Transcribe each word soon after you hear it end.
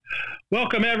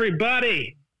Welcome,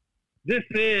 everybody. This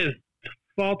is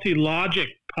Faulty Logic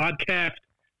Podcast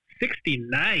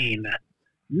 69.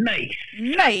 Nice.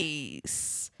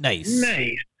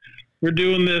 We're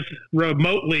doing this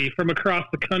remotely from across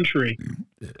the country.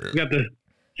 We got the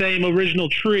same original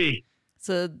tree. It's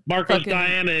a Marcos,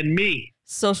 Diana, and me.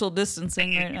 Social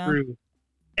distancing right now. Andrew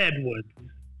Edwards.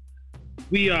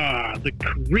 We are the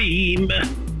cream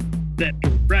that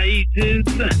rises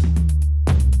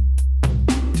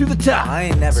to the top. I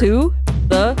ain't never to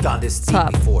the done this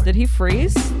top. before. Did he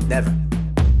freeze? Never.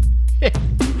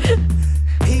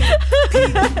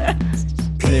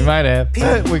 He might have.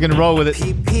 We can roll with it.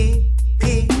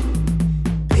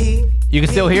 You can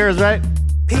still hear us, right?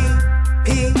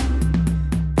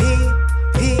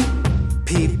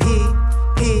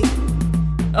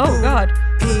 Oh, God.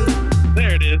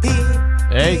 There it is.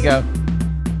 There you go.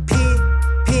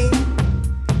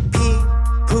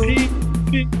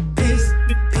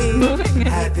 Moving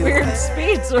at weird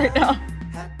speeds right now.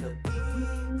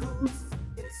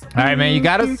 All right, man, you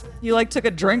got us? You took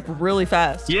a drink really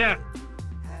fast. Yeah,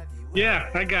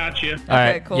 I got you. All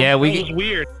right. cool. Yeah, It was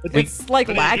weird. It's I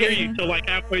didn't hear lagging. you till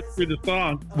halfway through the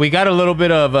song. we got a little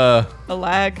bit of A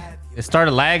lag. it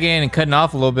started lagging and cutting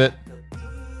off a little bit.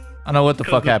 I don't know what the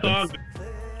fuck happened.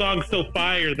 Song's so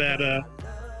fire that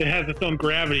it has its own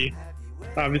gravity,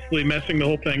 obviously messing the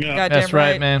whole thing up. Goddamn That's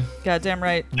right, man. Goddamn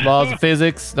right. Laws of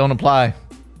physics don't apply.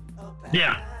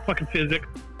 Yeah, fucking physics.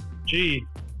 Gee.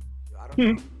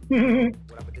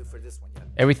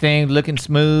 Everything looking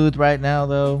smooth right now,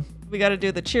 though. We got to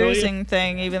do the cheersing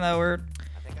thing, even though we're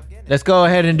Let's go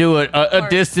ahead and do a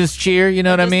distance cheer. You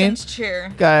know what I mean? distance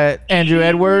cheer. Got Andrew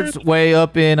Edwards way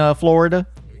up in Florida.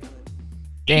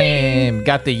 Damn,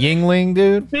 got the Yingling,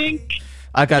 dude. Think.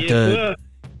 I got the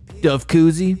Duff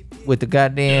Koozie with the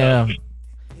goddamn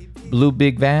blue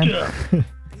big van.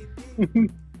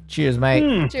 Cheers,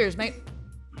 mate. Cheers, mate.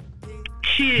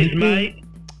 Cheers, mate.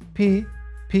 P.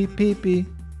 P.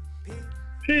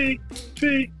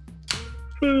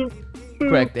 Poo.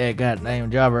 Crack that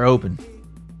goddamn jobber open.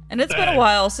 And it's been a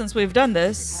while since we've done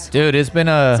this, Dude, it's been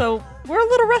so we're a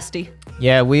little rusty.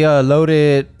 yeah, we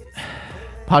loaded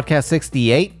podcast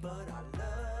 68.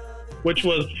 Which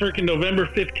was freaking November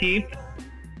 15th.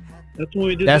 That's when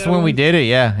we did That's that when one? we did it,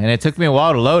 yeah. And it took me a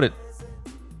while to load it.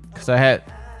 Because I had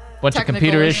a bunch of Technical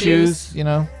computer issues.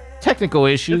 issues, technical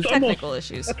issues. It's Technical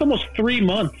issues. That's almost 3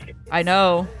 months. I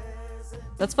know.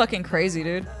 That's fucking crazy,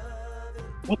 dude.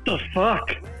 What the fuck?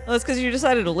 Well, that's because you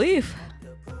decided to leave.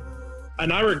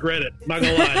 And I regret it. Not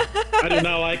gonna lie. I do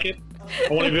not like it.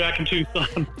 I want to be back in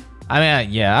Tucson. I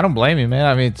mean, yeah, I don't blame you, man.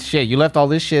 I mean, shit, you left all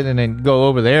this shit and then go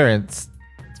over there and it's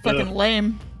It's fucking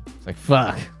lame. like,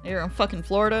 fuck. You're in fucking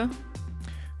Florida.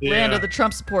 Yeah. Land of the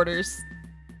Trump supporters.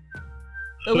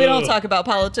 But we don't talk about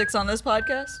politics on this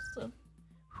podcast, so.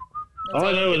 All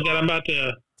I know is that I'm about to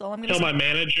That's all I'm gonna tell say. my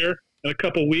manager in a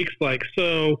couple weeks,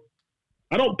 so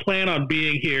I don't plan on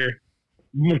being here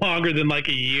longer than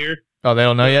a year. Oh, they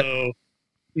don't know yet? So,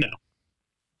 no.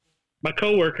 My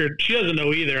coworker, she doesn't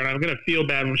know either, and I'm gonna feel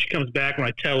bad when she comes back when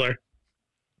I tell her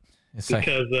It's like,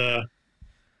 because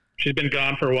she's been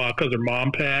gone for a while because her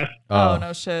mom passed. Oh,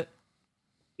 no shit.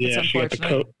 Yeah, That's she got the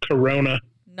unfortunate. corona.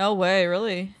 No way,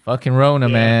 really. fucking Rona,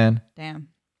 Yeah. man. Damn.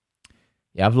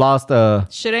 Yeah, I've lost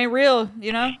Shit ain't real,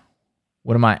 you know?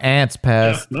 one of my aunts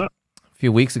passed Yeah, no, a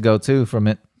few weeks ago, too, from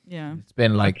it. Yeah. It's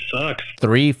been like sucks.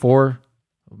 3-4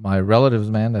 of my relatives,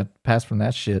 man, that passed from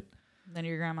that shit. Then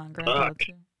your grandma and grandpa, Fuck.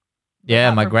 too. Yeah,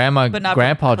 Not my from- grandma, but not from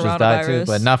grandpa just died, too, coronavirus.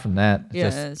 but not from that. It's Yeah,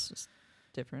 just it's just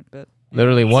different, but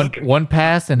literally one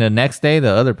passed and the next day the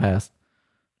other passed.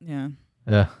 yeah.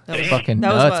 Yeah, That was, fucking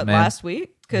that was nuts, what, man. last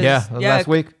week? Yeah, that was last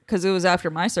week. Because it was after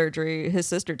my surgery. His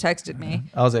sister texted me.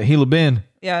 I was at Gila Bend.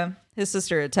 Yeah, his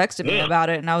sister had texted me Ugh. about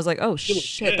it, and I was like, "Oh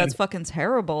shit, that's Bend. fucking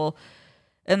terrible."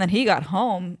 And then he got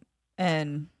home,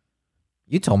 and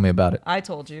You told me about it. I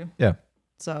told you. Yeah.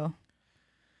 So,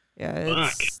 yeah,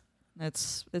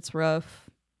 it's rough.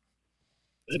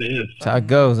 It is. That's how it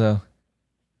goes, though.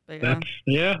 But yeah,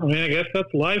 Yeah, I mean, I guess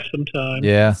that's life sometimes.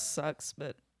 Yeah. it sucks,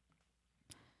 but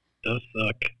It does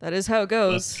suck. that is how it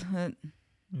goes.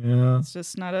 Yeah. It's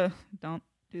just not a don't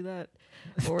do that.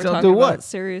 But we're Don't talking do what? about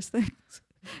serious things.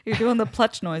 You're doing the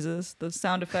clutch noises, the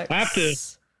sound effects.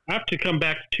 I have to come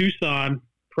back to Tucson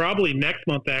probably next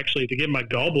month, actually, to get my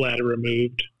gallbladder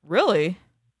removed. Really?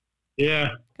 Yeah,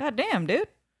 God damn, dude.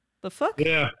 The fuck?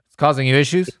 yeah. It's causing you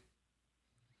issues?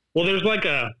 Well, there's like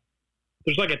a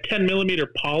 10 millimeter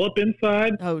polyp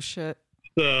inside, Oh shit.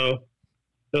 so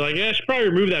they're like, yeah, I should probably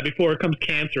remove that before it becomes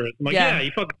cancerous. I'm like, Yeah. yeah,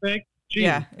 you fucking think? Jeez.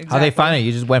 Yeah, exactly. How they find it?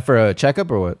 You just went for a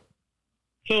checkup or what?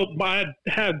 So I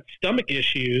had stomach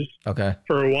issues Okay.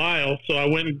 for a while, so I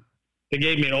went and they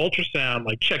gave me an ultrasound,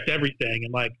 like checked everything,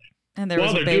 and like And there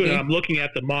was while a they're baby. doing it, I'm looking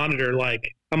at the monitor, like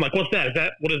I'm like, what's that?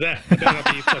 What is that? It better not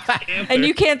be fucking cancer. And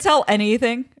you can't tell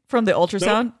anything from the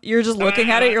ultrasound. Nope. You're just looking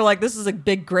at it. You're like, this is a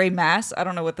big gray mass. I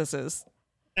don't know what this is.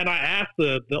 And I asked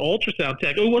the ultrasound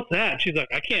tech, oh, what's that? She's like,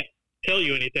 I can't tell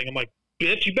you anything. I'm like,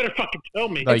 bitch, you better fucking tell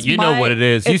me. No, you know what it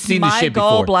is. You've seen this shit my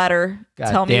before. gallbladder.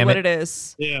 God Tell me damn what it. it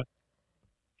is. Yeah.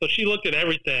 So she looked at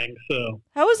everything. So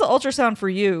How is the ultrasound for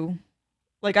you?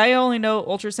 Like, I only know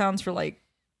ultrasounds for like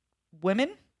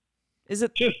women. Is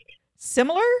it just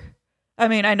similar? I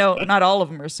mean, I know not all of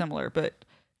them are similar, but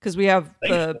because we have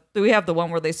the one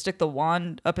where they stick the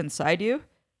wand up inside you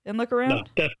and look around. no,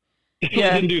 that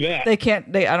Yeah. didn't do that. They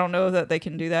can't. I don't know that they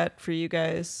can do that for you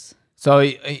guys. So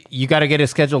you got to get it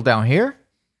scheduled down here?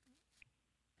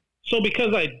 So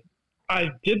because I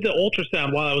did the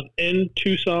ultrasound while I was in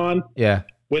Tucson Yeah.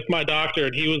 with my doctor,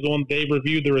 and he was the one they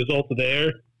reviewed the results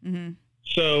there. Mm-hmm.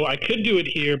 So I could do it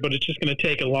here, but it's just going to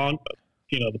take a long,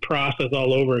 the process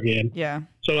all over again. Yeah.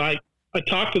 So I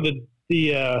talked to the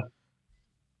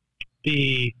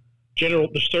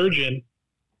surgeon.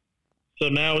 So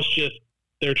now it's just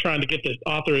they're trying to get the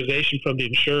authorization from the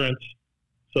insurance,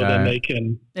 so then they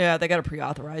can. Yeah, they got to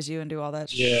pre-authorize you and do all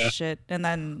that Yeah. shit, and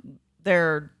then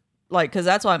they're like, because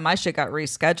that's why my shit got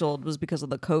rescheduled was because of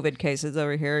the COVID cases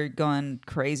over here going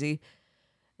crazy,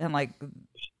 and like,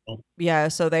 yeah,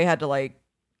 so they had to like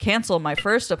cancel my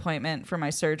first appointment for my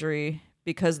surgery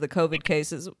because of the COVID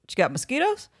cases. You got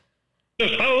mosquitoes? I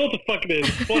don't know what the fuck it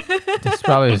is. What It's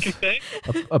probably fucking thing?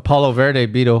 Apollo Verde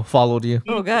beetle followed you.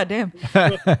 Oh god damn!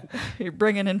 You're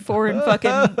bringing in foreign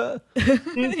fucking.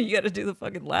 You got to do the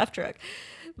fucking laugh track,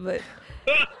 but.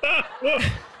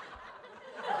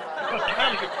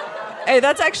 Hey,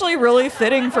 that's actually really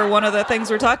fitting for one of the things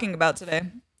we're talking about today.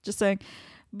 Just saying,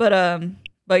 but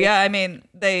yeah, I mean,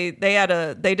 they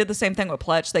did the same thing with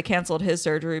Pletch. They canceled his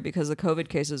surgery because the COVID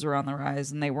cases were on the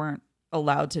rise, and they weren't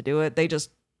allowed to do it. They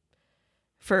just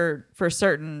for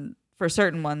certain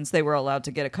ones they were allowed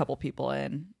to get a couple people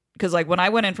in, because like when I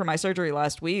went in for my surgery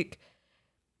last week,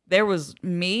 there was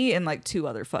me and like 2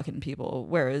 other fucking people,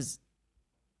 whereas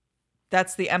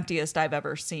that's the emptiest I've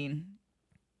ever seen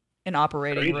an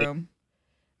operating Crazy. room.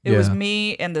 It was Yeah.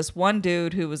 me and this one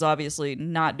dude who was obviously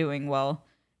not doing well,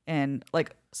 and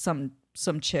like some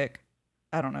chick.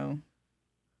 I don't know.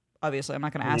 Obviously, I'm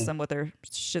not going to ask them what their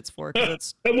shit's for, because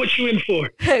it's What you in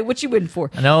for? hey, what you in for?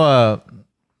 I know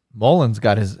Mullins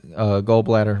got his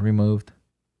gallbladder removed.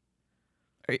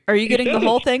 Are you getting the doesn't-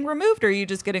 whole thing removed, or are you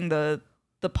just getting the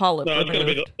polyp No, it's removed?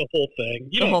 gonna be the whole thing.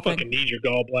 You The whole don't fucking thing. need your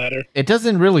gallbladder. It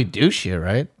doesn't really do shit,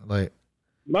 right? Like,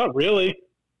 Not really.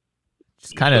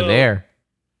 it's kind of So- there.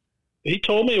 He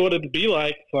told me what it'd be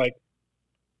like. It's like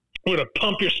we're gonna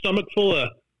pump your stomach full of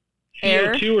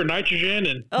Air? CO2 or nitrogen,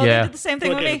 and Oh, Yeah. they did the same thing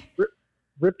with fucking me.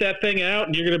 rip that thing out,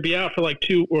 and you're gonna be out for like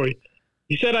 2. Or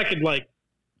he said I could like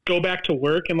go back to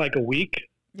work in like a week,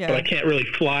 but I Yeah, can't really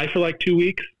fly for like 2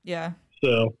 weeks. yeah.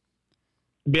 So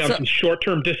be on So- some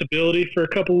short-term disability for a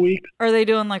couple weeks. Are they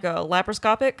doing like a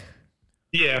laparoscopic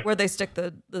Yeah, where they stick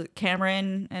the camera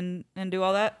in and do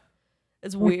all that?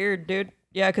 It's weird, dude.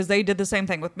 Yeah, because they did the same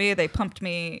thing with me. They pumped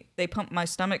my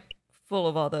stomach full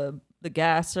of all the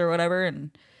gas or whatever,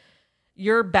 and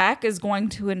your back is going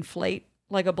to inflate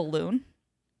like a balloon.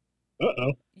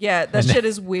 uh-oh. Yeah, that shit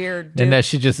is weird, dude. And that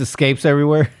shit just escapes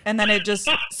everywhere. And then it just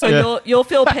so Yeah. you'll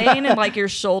feel pain in like your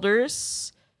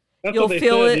shoulders. That's You'll what they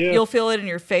feel said, it. yeah. You'll feel it in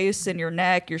your face, in your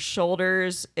neck, your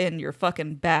shoulders, in your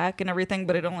fucking back, and everything.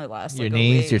 But it only lasts Your like a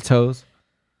knees, week. your toes.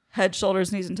 Head,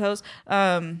 shoulders, knees, and toes.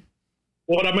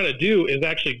 What I'm gonna do is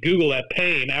actually Google that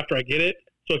pain after I get it,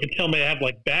 so it can tell me I have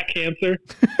like back cancer,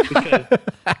 because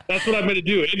that's what I'm gonna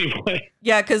do anyway.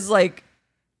 Yeah, because like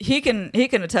he can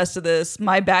attest to this.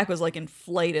 My back was like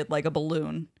inflated like a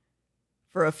balloon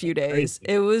for a few days.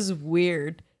 Crazy. It was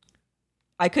weird.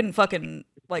 I couldn't fucking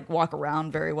like walk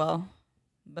around very well,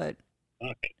 but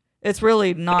Fuck. it's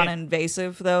really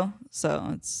non-invasive though,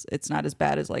 so it's not as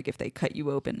bad as like if they cut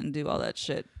you open and do all that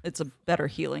shit. It's a better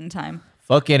healing time.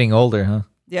 Fuck getting older, huh?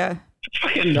 Yeah,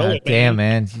 Fucking know God it, damn,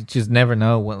 man. You just never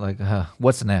know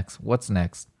what's next. What's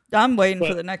next? I'm waiting for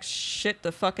But- the next shit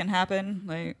to fucking happen.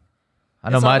 Like I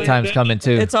know It's my always- time's coming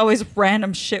too. it's always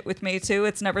random shit with me too.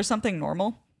 It's never something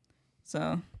normal.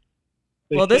 So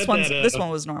They well, this said one's that, this one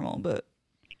was normal, but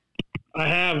I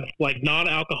have like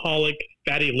non-alcoholic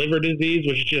fatty liver disease,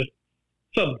 which is just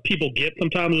some people get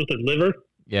sometimes with their liver.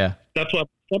 Yeah. That's why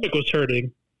my stomach was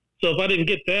hurting. So if I didn't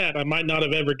get that, I might not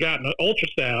have ever gotten an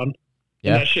ultrasound.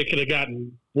 Yeah. And that shit could have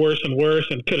gotten worse and worse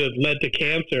and could have led to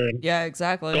cancer. And yeah,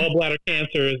 exactly. gallbladder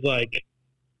cancer is like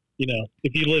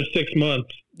if you live 6 months,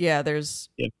 Yeah,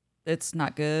 Yeah. it's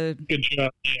not good. good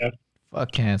job. Yeah.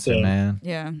 Fuck cancer, So- man.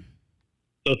 Yeah.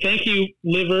 So thank you,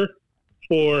 liver,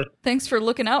 for Thanks for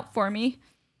looking out for me.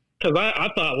 because I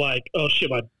thought like, oh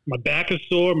shit, my back is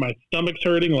sore, my stomach's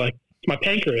hurting, like it's my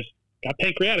pancreas. Got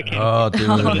pancreatic cancer. Oh, dude.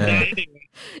 Oh, But yeah. anyway,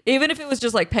 Even if it was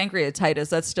just like pancreatitis,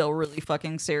 that's still really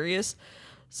fucking serious.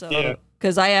 So, Yeah.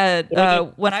 because I had,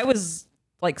 Well, when I was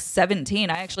like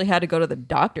 17, I actually had to go to the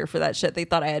doctor for that shit. They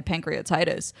thought I had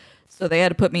pancreatitis. So they had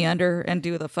to put me under and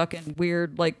do the fucking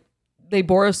weird, like, they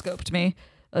boroscoped me,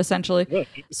 essentially. Look,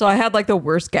 So I had like the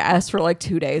worst gas for like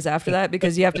 2 days after that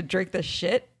because you have to drink the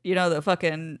shit, the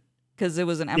fucking, because it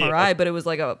was an MRI, but it was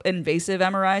like a invasive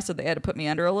MRI. So they had to put me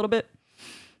under a little bit.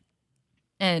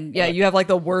 And yeah, you have like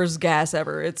the worst gas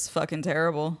ever. It's fucking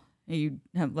terrible. You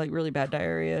have like really bad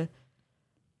diarrhea.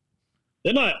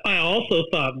 then I also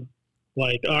thought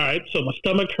like, all right, so my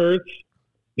stomach hurts.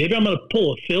 Maybe I'm gonna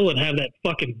pull a Phil and have that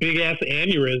fucking big ass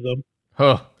aneurysm.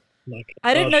 Huh. Like,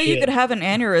 I didn't oh, know you shit. could have an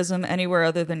aneurysm anywhere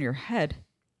other than your head.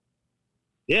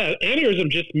 Yeah, aneurysm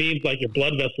just means like your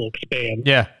blood vessel expands.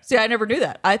 Yeah. See, I never knew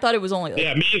that. I thought it was only like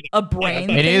Yeah, me either. a brain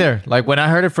Me thing. neither. Like when I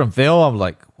heard it from Phil, I'm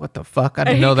like, what the fuck? I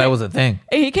didn't he know that came- was a thing.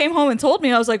 And he came home and told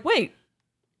me. I was like, wait,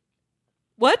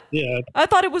 what? Yeah, I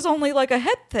thought it was only like a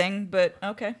head thing, but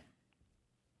okay.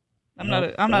 I'm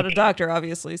not a doctor,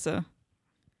 obviously, so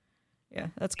yeah,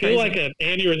 that's I feel crazy. like an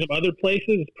aneurysm other places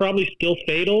is probably still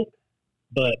fatal,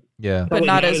 but Yeah. but probably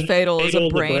not not as as fatal as a fatal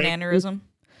as a brain brain. aneurysm.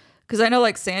 Because I know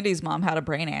like Sandy's mom had a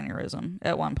brain aneurysm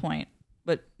at one point,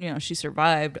 but she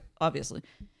survived, obviously.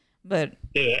 But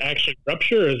did it actually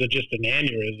rupture or is it just an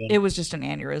aneurysm? it was just an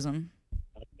aneurysm.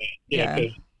 yeah.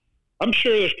 'Cause I'm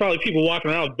sure there's probably people walking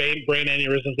around with brain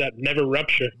aneurysms that never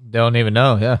rupture. Don't even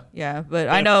know. Yeah. Yeah, but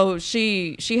I know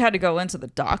she had to go into the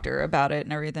doctor about it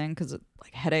and everything because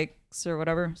like headaches or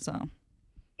whatever. So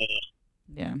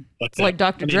yeah, it's like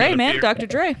Dr. Dre, man, Dr.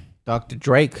 Dre. Dr.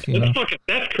 Drake, you know.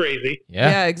 That's crazy. Yeah.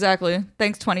 Yeah. Exactly.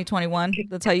 Thanks, 2021.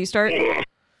 That's how you start.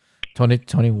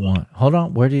 2021. Hold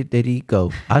on. Where did he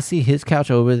go? I see his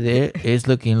couch over there is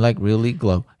looking like really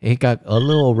glow. It got a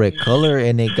little red color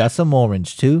and it got some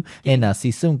orange too. And I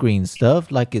see some green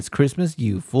stuff like it's Christmas,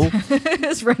 you fool.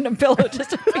 This random pillow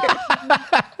just appeared.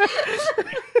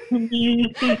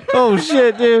 Oh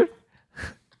shit, dude.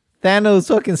 Thanos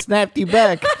fucking snapped you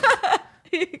back.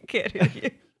 He can't hear you.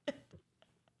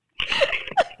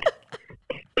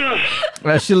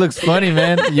 That shit looks funny,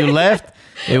 man. You left.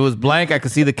 It was blank. I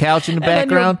could see the couch in the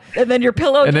background. And then your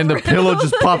pillow. And then the pillow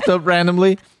just popped up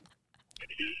randomly.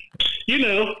 You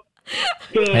know,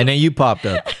 the And then you popped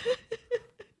up.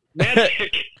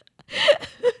 magic.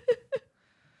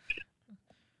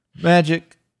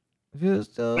 Magic.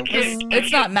 It's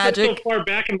not magic. I sit so far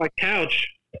back in my couch.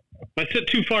 If I sit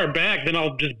too far back, then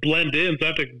I'll just blend in. So I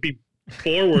have to be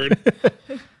forward.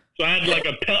 So I had like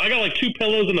I got like 2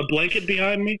 pillows and a blanket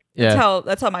behind me. Yeah.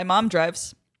 That's how my mom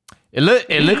drives. It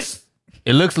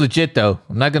looks legit though.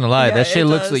 I'm not gonna lie. Yeah, That shit it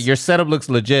looks does. your setup looks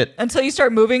legit. Until you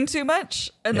start moving too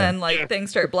much, and then like Yeah. things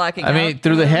start blacking I out. mean,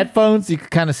 through the headphones you can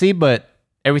kind of see, but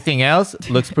everything else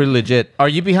looks pretty legit. Are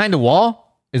you behind a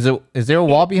wall? Is there a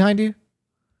wall behind you?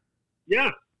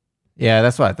 Yeah. Yeah,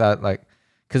 that's what I thought. Like,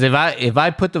 because if I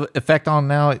put the effect on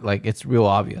now, like it's real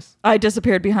obvious. I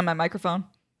disappeared behind my microphone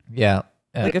Yeah.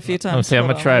 like a few Let me times. see. I'm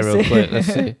Hold gonna try on, real let's see. quick.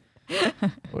 Let's see.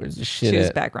 Where's the shit Choose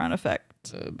at? background effect.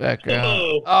 Background.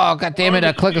 Oh. Oh god damn it!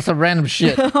 I clicked on some random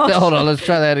shit. Hold on. Let's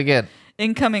try that again.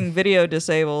 Incoming video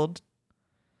disabled.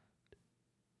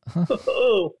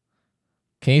 Oh.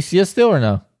 Can you see us still or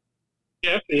no?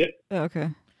 Yeah, I see it. Oh, okay.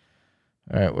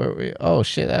 All right, where are we? Oh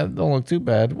shit, that don't look too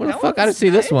bad. Where the That fuck? I one's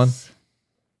didn't see this one. nice.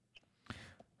 You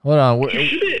Hold on.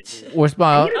 should. Where's I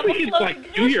my? wonder if we could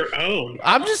like do your own.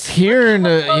 I'm just here in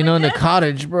the in the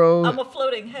cottage, bro. I'm a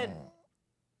floating head.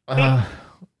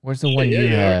 Where's the one Yeah, you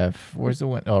you are. have? Where's the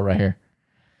one? Oh, right here.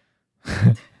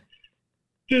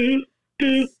 Do,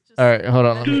 do. All right, hold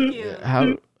on. Let Thank me, you.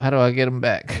 how do I get them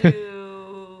back?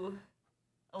 To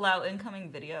allow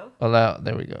incoming video. Allow.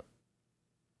 There we go.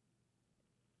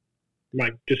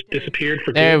 Mike just disappeared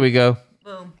for There good. we go.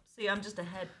 Boom. See, I'm just a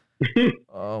head.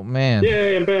 Oh man.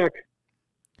 Yay, I'm back.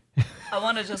 I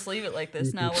want to just leave it like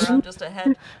this now, where I'm just a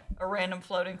head, a random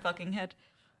floating fucking head.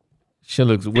 Shit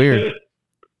looks weird.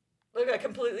 Look, I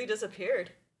completely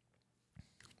disappeared.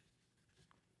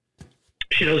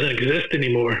 She doesn't exist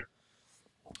anymore.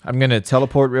 I'm gonna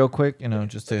teleport real quick,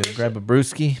 just to grab a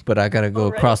brewski, but I gotta go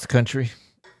Alright. across the country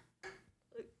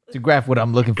to grab what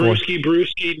I'm looking for.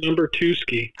 Brewski, number 2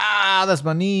 ski. Ah, that's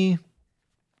my knee.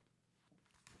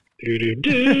 Do, do,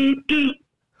 do, do.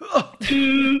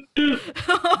 he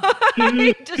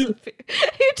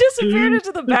disappeared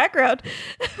into the background.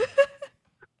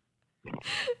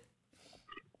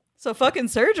 So fucking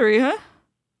surgery, huh?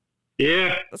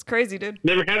 Yeah, That's crazy, dude.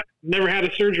 never had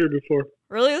a surgery before.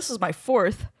 Really? This is my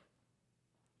 4th.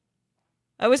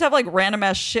 I always have like random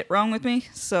ass shit wrong with me,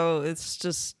 so it's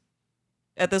just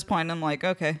at this point I'm like,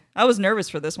 okay. I was nervous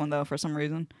for this one though for some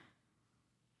reason.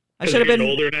 I should have been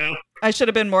older now. I should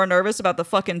have been more nervous about the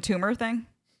fucking tumor thing,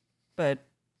 but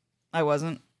I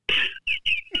wasn't.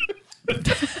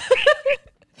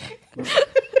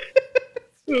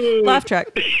 Laugh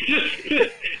track. just I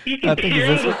think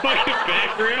appear it's in the fucking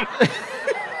background.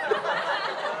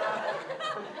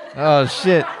 Oh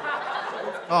shit!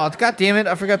 Oh, god damn it!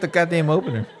 I forgot the goddamn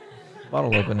opener,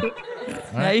 bottle opener.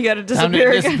 All Now you gotta Time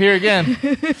disappear to again.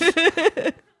 disappear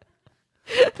again.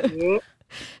 Yep.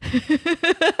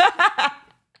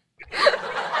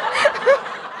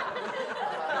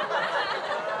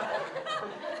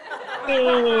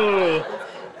 Oh,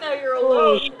 Now you're oh,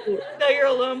 alone. shit. Now you're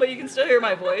alone, but you can still hear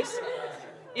my voice.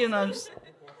 Even though I'm just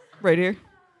right here.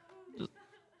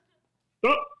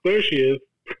 Oh, there she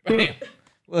is.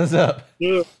 What's up?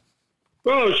 Yeah.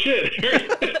 Oh shit.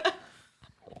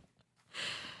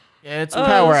 Yeah, it's some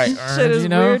power I shit earned, is you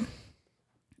know. weird.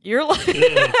 You're like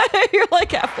you're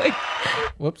like halfway.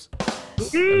 Whoops.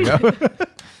 There we go.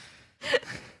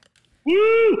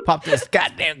 Woo! Pop this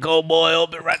goddamn gold boy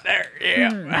open right there. Yeah.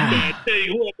 I tell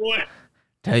you what, boy.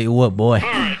 Tell you what, boy.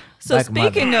 All right. So Back of my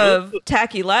speaking of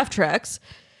tacky laugh tracks,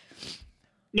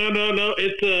 No.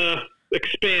 It's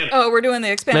Expanse. oh, we're doing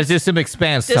the expanse. Let's do some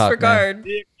expanse talk. Disregard.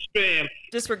 The Expanse.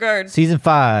 Disregard. Season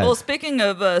 5. Well, speaking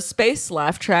of space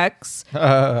laugh tracks,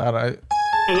 I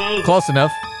was, close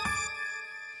enough.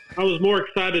 I was more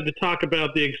excited to talk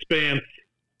about the Expanse.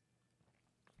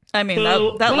 I mean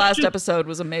So, that let's last just- episode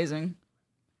was amazing.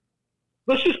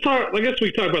 Let's just talk. I guess we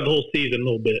can talk about the whole season a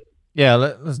little bit. Yeah,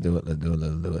 let's do it. Let's do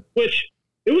it. Which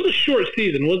it was a short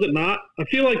season, was it not? I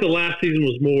feel like the last season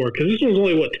was more because this one was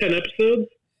only 10 episodes.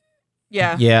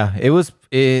 Yeah. Yeah, it was.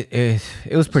 It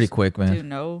was pretty quick, Do you man.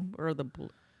 know or the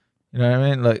You know what I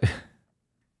mean? Like,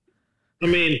 I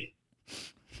mean,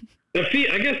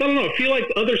 I guess I don't know. I feel like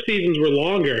the other seasons were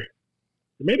longer.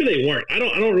 Maybe they weren't. I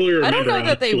don't really remember. I don't know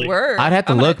that they honestly. were. I'd have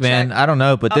to I'm gonna look, man. check. I don't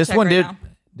know, but I'll this check one right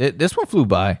did. This one flew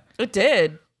by. It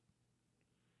did.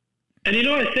 And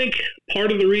I think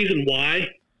part of the reason why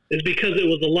is because it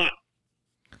was a lot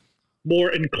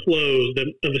more enclosed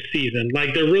of a season.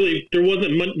 Like there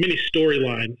wasn't many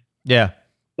storylines. Yeah.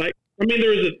 Like there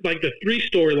was the 3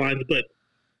 storylines, but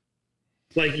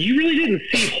like you really didn't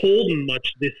see Holden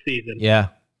much this season. Yeah.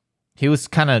 He was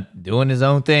kind of doing his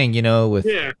own thing, you know, with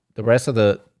Yeah. the rest of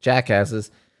the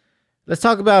jackasses. Let's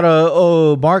talk about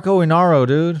Marco Inaro,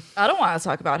 dude. I don't want to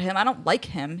talk about him. I don't like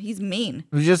him. He's mean.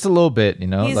 Just a little bit, you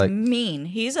know, He's like, mean.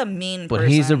 He's a mean but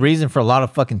person. he's the reason for a lot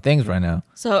of fucking things right now.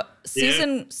 So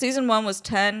season 1 was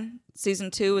 10. Season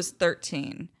 2 was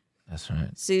 13. That's right.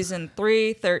 Season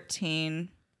 3, 13.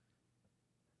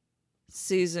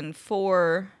 Season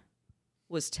 4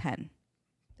 was 10.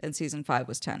 And season 5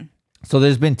 was 10. So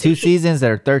there's been 2 seasons that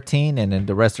are 13, and then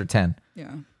the rest are 10.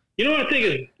 Yeah. You know what I think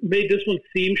has made this one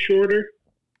seem shorter,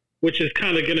 which is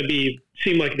kind of going to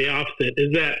seem like the opposite,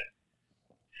 is that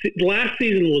the last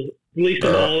season was released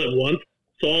them all at once.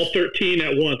 So all 13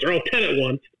 at once, or all 10 at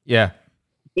once. Yeah.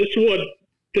 This one,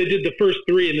 they did the first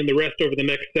 3 and then the rest over the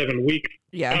next 7 weeks.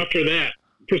 Yeah. After that,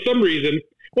 for some reason,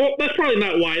 well, that's probably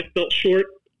not why it felt short.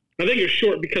 I think it was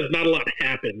short because not a lot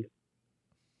happened.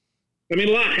 I mean,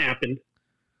 a lot happened,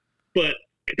 but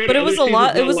But it was a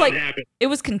lot. It was like happened. it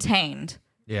was contained.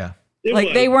 Yeah. It Like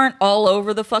was. they weren't all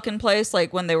over the fucking place.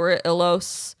 Like when they were at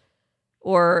Ilos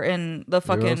or in the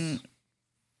fucking Ilos?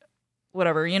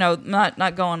 whatever. You know,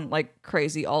 not going like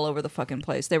crazy all over the fucking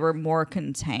place. They were more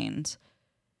contained.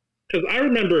 Because I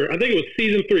remember, I think it was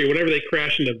season 3, whenever they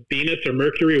crashed into Venus or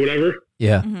Mercury, whatever.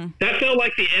 Yeah. Mm-hmm. That felt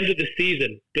like the end of the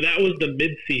season, but that was the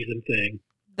mid-season thing.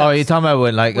 Oh, you're talking about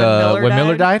when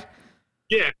Miller died?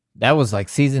 Yeah, That was like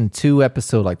season 2,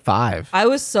 episode like 5 I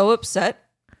was so upset.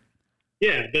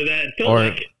 yeah, but that felt or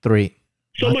like 3.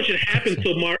 so much had happened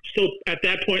so at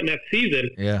that point in that season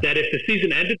Yeah. that if the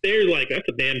season ended there, like that's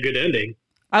a damn good ending.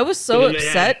 I was so But then they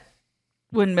upset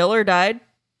when Miller died.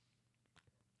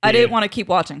 I Yeah. didn't want to keep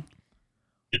watching.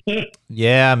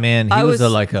 Yeah, man. He I was,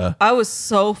 was- like a I was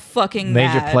so fucking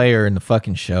major mad. player in the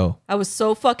fucking show. I was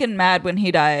so fucking mad when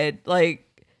he died. Like,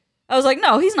 I was like,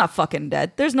 no, he's not fucking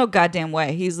dead. There's no goddamn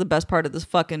way. He's the best part of this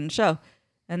fucking show.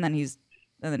 And then he's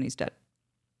dead.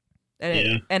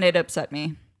 And, Yeah. it upset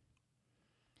me.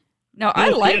 No, He I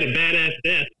had like a badass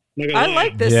death. I'm not gonna I lie.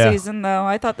 like this Yeah. season though.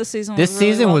 I thought this season This was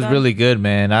really season well was done. really good,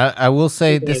 man. I will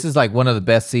say this is like one of the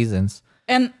best seasons.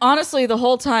 And honestly, the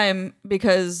whole time,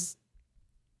 because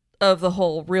of the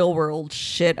whole real world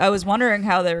shit, I was wondering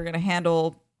how they were going to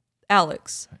handle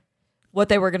Alex. What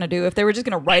they were going to do. If they were just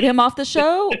going to write him off the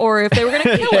show or if they were going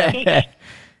to kill him.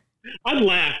 I'd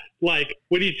laugh like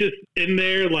when he's just in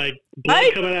there, like blood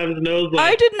I- coming out of his nose.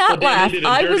 Like, I did not oh, damn, laugh. They did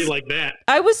him I dirty was- like that.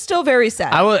 I was still very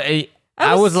sad. I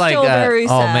was like, still very oh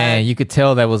sad. man, you could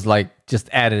tell that was like just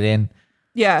added in.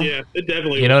 Yeah. Yeah, it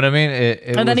definitely. You know what I mean?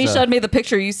 And then he showed me the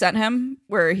picture you sent him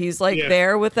where he's like Yeah.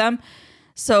 there with them.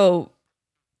 So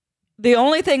the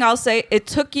only thing I'll say, it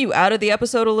took you out of the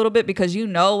episode a little bit because you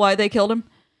know why they killed him.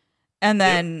 And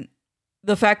then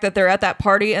the fact that they're at that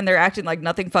party and they're acting like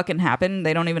nothing fucking happened.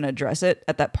 They don't even address it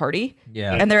at that party.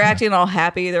 Yeah. And they're acting all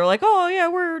happy. They're like, oh yeah,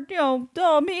 we're,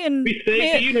 me and We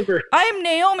saved the universe. I'm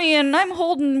Naomi and I'm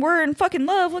Holden. We're in fucking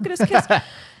love. Look at us kiss.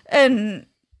 And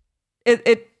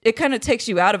it kind of takes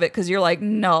you out of it because you're like,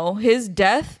 no, his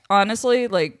death, honestly,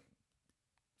 like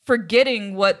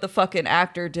forgetting what the fucking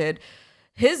actor did,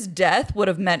 his death would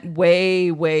have meant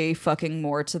way, way fucking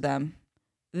more to them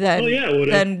than, Oh, yeah, it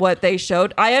would've. than what they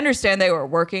showed. I understand they were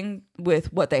working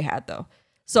with what they had though.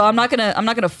 So I'm not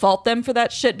gonna fault them for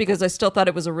that shit because I still thought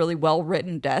it was a really well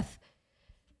written death.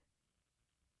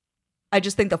 I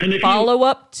just think And the if you- follow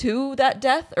up to that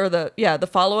death or the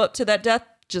follow up to that death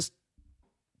just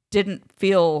didn't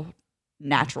feel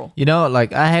natural. You know,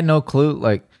 like I had no clue.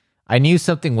 Like I knew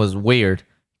something was weird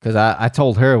because I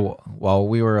told her while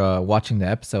we were watching the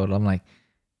episode, I'm like,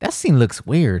 that scene looks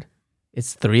weird.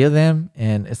 It's three of them,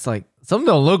 and it's like something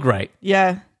don't look right.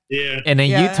 Yeah. Yeah. And then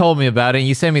you Yeah. told me about it, and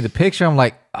you sent me the picture. I'm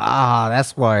like,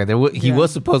 that's why he Yeah.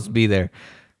 was supposed to be there.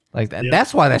 Like that.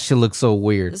 That's why that shit looks so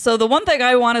weird. So the one thing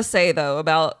I want to say though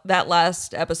about that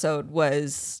last episode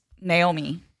was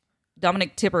Naomi,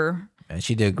 Dominic Tipper, And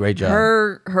she did a great job.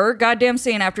 her goddamn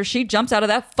scene after she jumps out of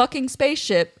that fucking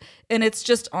spaceship and it's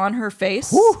just on her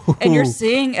face Woo. and you're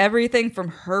seeing everything from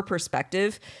her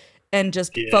perspective and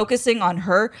just focusing on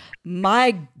her.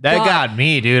 My that God. got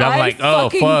me, dude. I'm I like, oh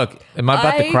fucking- fuck. Am I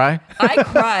about to cry? I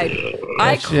cried.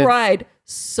 I shit. cried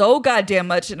so goddamn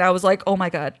much, and I was like, oh my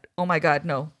god,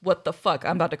 no, what the fuck?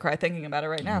 I'm about to cry thinking about it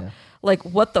right now. Like,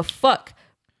 what the fuck?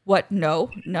 What? No,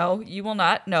 you will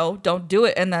not. No, don't do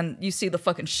it. And then you see the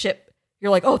fucking ship.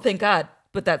 You're like, oh, thank God.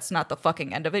 But that's not the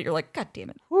fucking end of it. You're like, God damn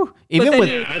it. Whew. Even then with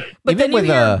you- I- But even then you with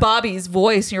hear Bobby's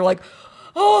voice, and you're like,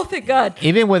 oh, thank God.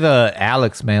 even with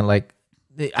Alex, man, like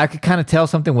I could kind of tell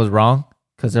something was wrong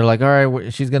because they're like, all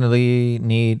right, she's gonna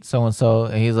need so and so,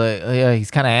 and he's like, oh, yeah,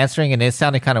 he's kind of answering, and it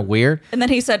sounded kind of weird, And then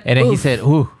he said, and then he "Oof." said,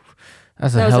 ooh.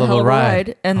 That's That a was hell of a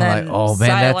ride. And I'm then like, oh man,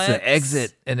 that's silence. the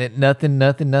exit. And then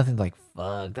nothing. Like,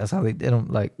 fuck, that's how they did them.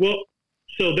 Like, Well,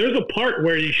 so there's a part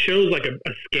where he shows like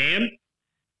a scan,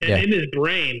 and Yeah. in his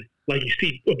brain, like you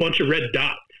see a bunch of red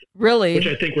dots, Really? which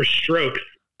I think were strokes.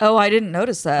 Oh, I didn't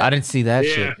notice that. I didn't see that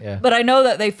Yeah. shit. Yeah. But I know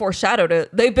that they foreshadowed it.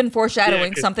 They've been foreshadowing Yeah,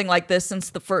 'cause- something like this since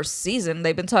the first season.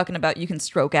 They've been talking about you can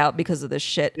stroke out because of this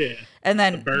shit. Yeah. And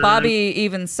then burn. Bobby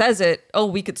even says it, oh,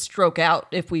 we could stroke out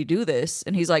if we do this.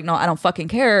 And he's like, no, I don't fucking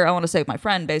care. I want to save my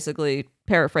friend, basically.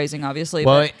 Paraphrasing, obviously.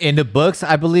 Well, but in the books,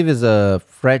 I believe is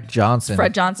Fred Johnson.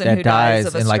 Fred Johnson that who dies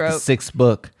of a in like the stroke. 6th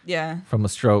book yeah. from a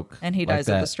stroke. And he like dies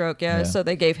of that. the stroke. Yeah. Yeah. So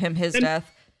they gave him his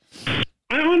death.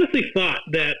 I honestly thought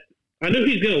that I knew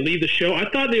he's going to leave the show. I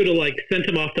thought they would have like sent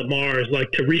him off to Mars,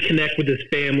 like to reconnect with his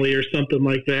family or something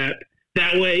like that.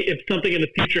 That way, if something in the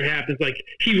future happens, like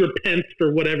he repents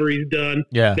for whatever he's done,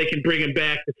 Yeah. they can bring him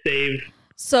back to save.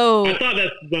 So I thought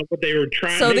that's what they were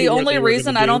trying. So maybe the what only they were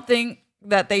reason gonna I do. don't think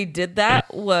that they did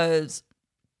that was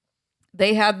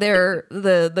they had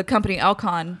the company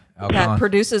Alcon that Alcon.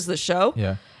 produces the show.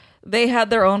 Yeah. They had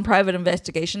their own private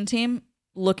investigation team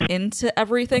look into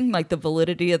everything, like the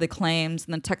validity of the claims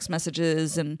and the text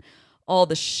messages and all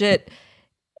the shit.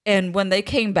 And when they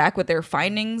came back with their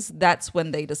findings, that's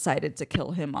when they decided to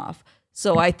kill him off.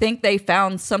 So I think they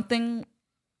found something.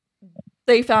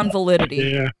 They found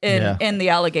validity Yeah. in the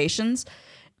allegations,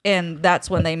 and that's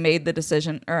when they made the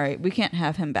decision. All right, we can't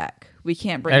have him back. We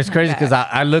can't bring. And it's him crazy back. because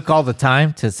I look all the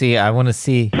time to see. I want to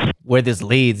see where this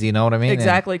leads. You know what I mean? And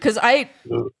exactly because I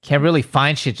can't really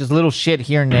find shit. Just little shit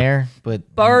here and there,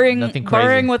 but barring nothing crazy.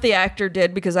 barring what the actor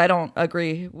did because I don't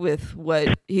agree with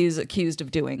what he's accused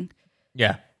of doing,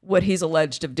 Yeah. what he's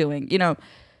alleged of doing. You know,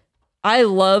 I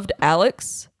loved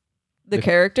Alex, the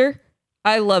character.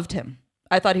 I loved him.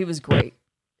 I thought he was great,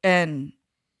 and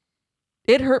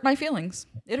it hurt my feelings.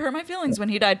 It hurt my feelings when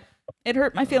he died. It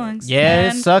hurt my feelings. Yeah, it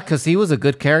And- sucked because he was a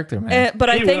good character, man. But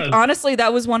I He think was. honestly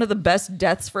that was one of the best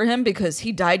deaths for him because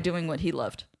he died doing what he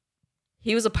loved.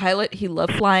 he was a pilot. He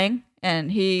loved flying,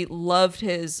 and he loved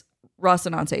his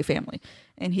Rocinante family,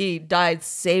 and he died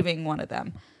saving one of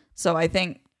them. So I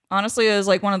think, honestly, it was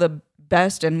like one of the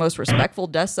best and most respectful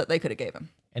deaths that they could have gave him.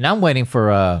 And I'm waiting for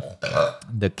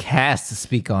the cast to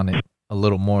speak on it a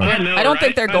little more. I don't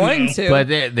think they're going to. But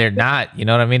they're not. You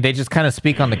know what I mean? They just kind of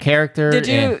speak on the character.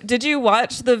 Did you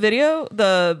watch the video,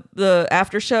 the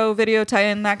after show video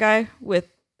tie-in that guy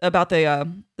about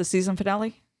the season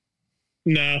finale?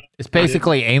 No. It's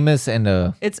basically Amos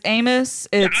and It's Amos.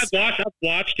 It's I've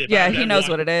watched it. yeah, he knows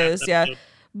what it is. Yeah,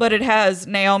 but it has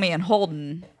Naomi and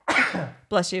Holden.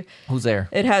 Bless you. Who's there?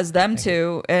 It has them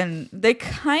two, and they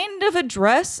kind of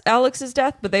address Alex's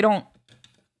death, but they don't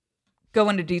go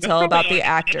into detail about the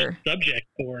actor. Subject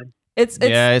for him. It's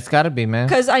It's got to be, man.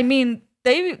 because I mean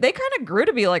they kind of grew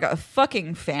to be like a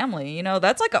fucking family. You know,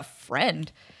 that's like a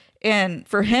friend, and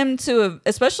for him to have,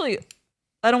 especially,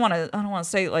 I don't want to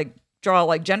say like draw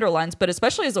like gender lines, but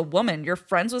especially as a woman, you're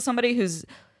friends with somebody who's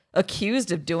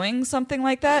accused of doing something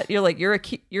like that. You're like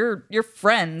you're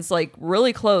friends like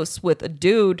really close with a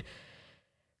dude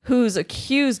who's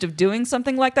accused of doing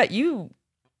something like that. You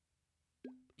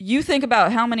think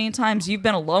about how many times you've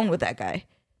been alone with that guy,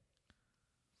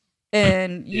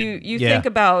 and you think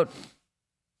about,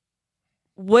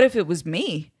 what if it was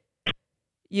me?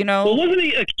 You know, Well, wasn't he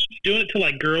accused of doing it to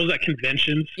like girls at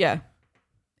conventions? yeah.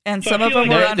 And So some I of feel them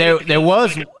like were there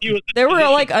was there were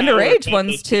like underage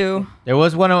ones too. There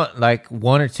was one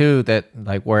or two that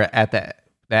like were at that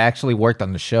actually worked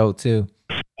on the show too.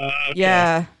 Okay.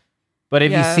 Yeah. But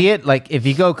if Yeah. you see it, like if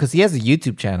you go, because he has a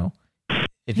YouTube channel.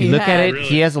 If you He look at had- it, Really?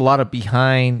 he has a lot of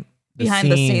behind the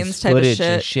scenes type of footage shit.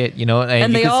 and shit. You know, and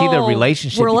And you they can see the all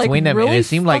relationship were, like, between them, and really it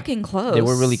seemed like fucking close. they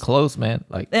were really close, man.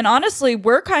 Like, And honestly,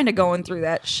 we're kind of going through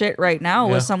that shit right now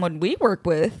Yeah. with someone we work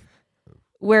with,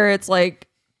 where it's like,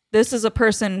 this is a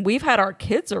person we've had our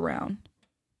kids around.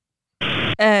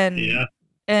 And Yeah.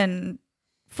 and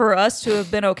for us to have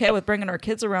been okay with bringing our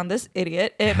kids around this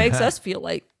idiot, it makes us feel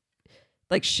like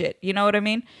shit. You know what I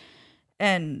mean?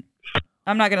 And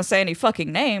I'm not going to say any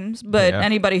fucking names, but Yeah.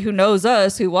 anybody who knows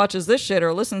us, who watches this shit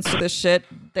or listens to this shit,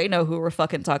 they know who we're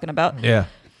fucking talking about. yeah,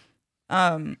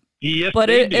 Yes, But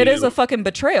they it is do. a fucking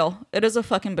betrayal. It is a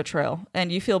fucking betrayal.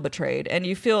 And you feel betrayed. And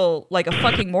you feel like a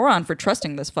fucking moron for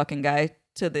trusting this fucking guy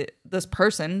this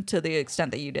person to the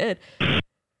extent that you did.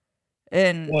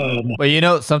 And Whoa. but you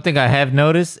know something I have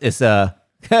noticed is I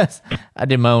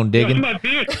did my own digging. My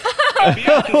beer.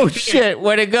 Oh shit,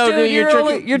 where'd it go, dude,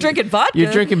 dude? you're drinking vodka.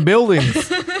 You're drinking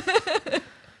buildings.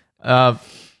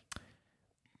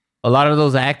 A lot of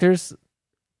those actors,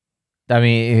 I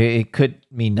mean, it could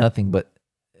mean nothing, but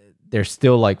they're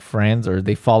still like friends or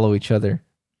they follow each other,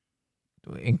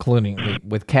 including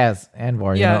with Kaz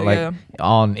Anwar, Yeah, you know, like yeah.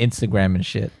 on Instagram and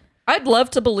shit. I'd love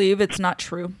to believe it's not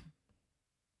true.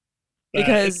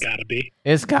 Because It's gotta be.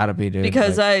 It's gotta be, dude.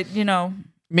 because like,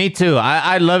 me too.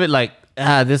 I love it. Like,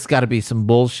 this gotta be some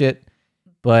bullshit,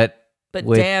 but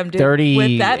with damn, dude,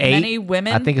 with that 38, many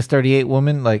women, I think it's 38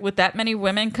 women. Like, with that many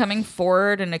women coming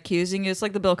forward and accusing you, it's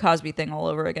like the Bill Cosby thing all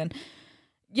over again.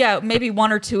 Yeah, maybe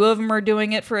one or two of them are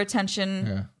doing it for attention,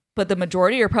 Yeah. but the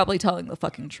majority are probably telling the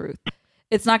fucking truth.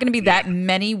 It's not going to be that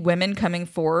many women coming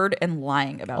forward and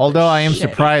lying about. although this I am shit.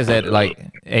 surprised that like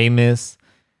Amos,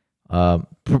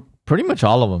 pretty much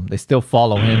all of them, they still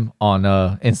follow him on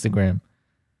Instagram.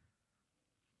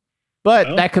 But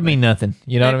Well, that could mean nothing.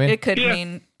 You know what I mean? It could Yeah.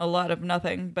 mean a lot of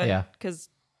nothing, but Yeah. because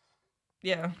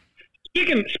yeah,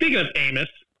 Speaking of Amos,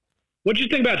 what did you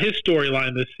think about his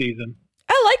storyline this season?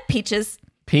 I like Peaches.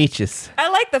 Peaches. I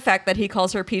like the fact that he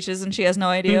calls her Peaches and she has no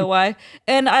idea why.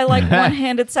 And I like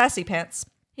one-handed Sassy Pants.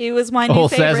 He was my new Oh,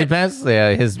 favorite. Sassy Pants?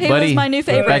 Yeah, his He buddy. was my new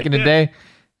favorite. Back in the day.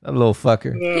 That little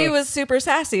fucker. He was super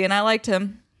sassy and I liked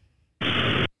him.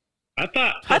 I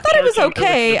thought it was Parker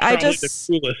okay. was I probably just-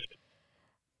 the coolest.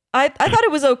 I thought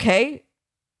it was okay,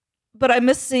 but I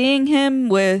miss seeing him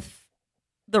with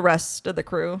the rest of the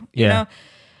crew. You Yeah. know?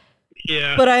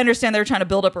 Yeah. But I understand they're trying to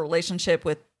build up a relationship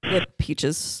with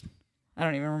Peaches. I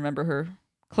don't even remember her.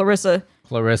 Clarissa.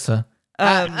 Clarissa.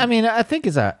 Um, I mean, I think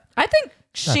it's a. I think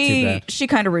Not too bad. she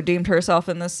kind of redeemed herself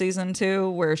in this season too,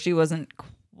 where she wasn't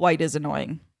quite as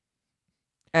annoying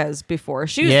as before.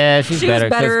 She was, She's she better. was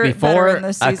better Before, in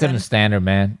this I season. couldn't stand her,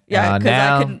 man. Yeah,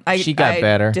 because now she got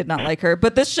better. Did not like her,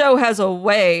 but this show has a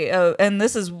way, and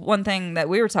this is one thing that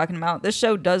we were talking about. This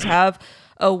show does have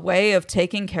a way of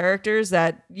taking characters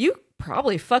that you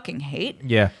probably fucking hate,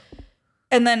 Yeah.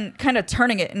 and then kind of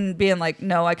turning it and being like,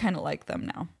 no, I kind of like them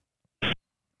now. Speaking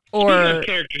Or of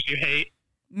characters you hate,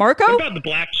 Marco? what about the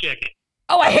black chick?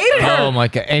 Oh, I hated her. Oh my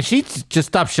god! And she just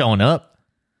stopped showing up.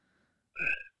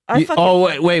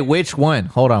 Wait, which one?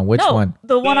 Hold on, which one?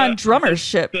 The one on Drummer's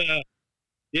ship.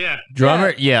 Yeah.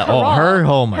 Drummer? Yeah. Caral.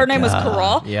 Oh my Her name was God.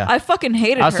 Caral. Yeah. I fucking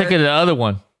hated her. I was thinking of the other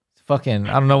one. Fucking,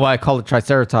 I don't know why I call it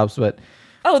Triceratops, but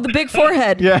Oh, the big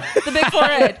forehead. Yeah. The big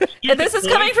forehead. And this is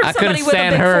coming from I couldn't somebody with a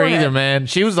stand big her forehead. either, man.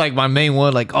 She was like my main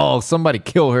one. Like, oh, somebody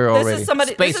kill her already.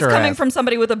 This is coming from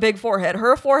somebody with a big forehead.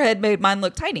 Her forehead made mine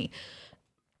look tiny.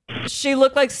 She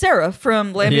looked like Sarah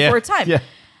from Land Before Time. Yeah.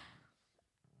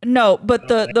 No, but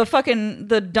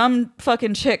the dumb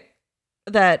fucking chick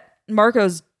that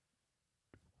Marco's,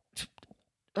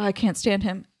 I can't stand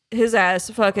him. His ass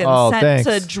fucking sent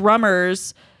to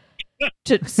Drummers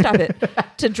to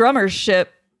Drummer's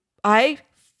ship. I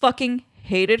fucking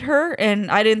hated her, and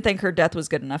I didn't think her death was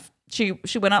good enough. She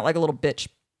went out like a little bitch.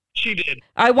 She did.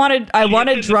 I wanted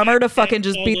Drummer to fucking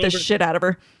just beat the shit out of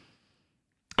her.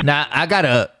 Now I got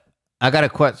a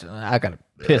question. I got to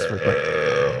piss real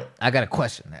quick. I got a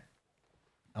question that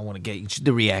I want to get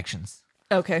the reactions.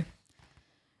 Okay.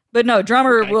 But no,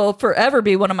 Drummer will forever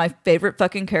be one of my favorite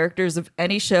fucking characters of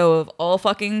any show of all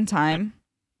fucking time.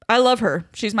 I love her.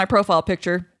 She's my profile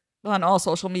picture on all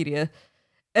social media.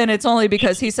 And it's only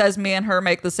because he says me and her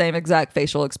make the same exact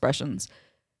facial expressions.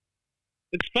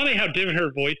 It's funny how different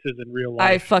her voice is in real life.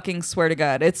 I fucking swear to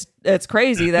God. It's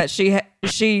crazy that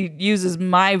she uses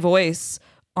my voice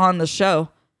on the show.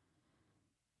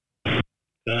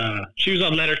 She was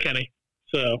on Letterkenny.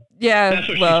 So yeah, that's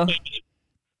what well, she's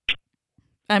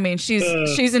I mean,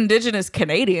 she's Indigenous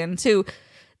Canadian too.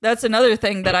 That's another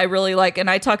thing that I really like, and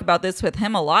I talk about this with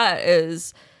him a lot,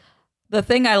 is the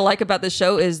thing I like about the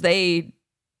show is I'm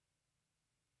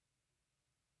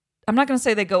not going to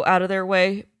say they go out of their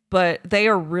way, but they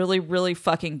are really, really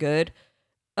fucking good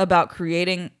about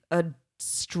creating a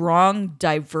strong,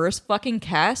 diverse fucking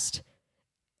cast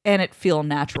and it feel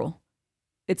natural.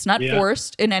 It's not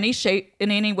forced in any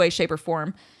way, shape, or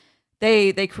form.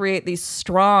 They create these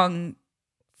strong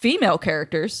female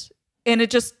characters and it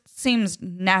just seems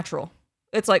natural.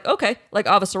 It's like, okay, like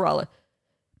Avasarala.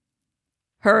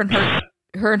 Her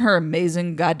and her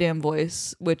amazing goddamn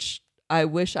voice, which I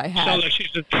wish I had. Sounds like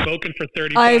she's been smoking for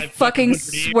 35. I fucking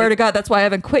swear to God, that's why I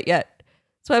haven't quit yet.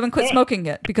 So I haven't quit smoking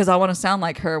yet, because I want to sound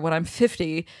like her when I'm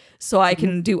 50 so I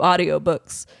can do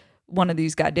audiobooks one of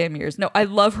these goddamn years. No, I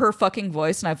love her fucking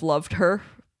voice, and I've loved her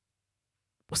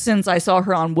since I saw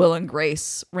her on Will and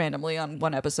Grace randomly on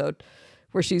one episode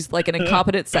where she's like an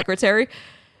incompetent secretary.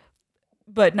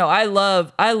 But no, I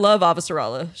love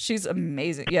Avasarala. She's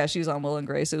amazing. Yeah, she's on Will and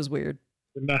Grace. It was weird.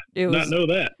 Not know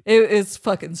that. It's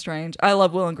fucking strange. I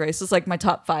love Will and Grace. It's like my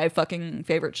top 5 fucking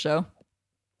favorite show.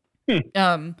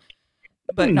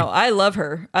 But no, I love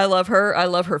her. I love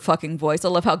her fucking voice. I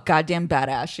love how goddamn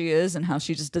badass she is and how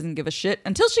she just doesn't give a shit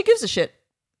until she gives a shit.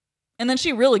 And then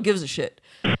she really gives a shit.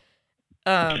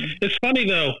 It's funny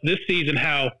though, this season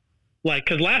how, like,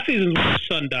 because last season her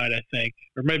son died, I think,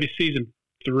 or maybe season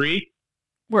 3.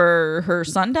 Where her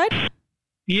son died?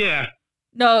 Yeah.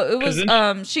 No, it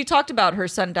was, she talked about her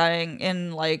son dying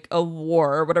in like a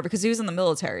war or whatever, because he was in the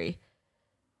military.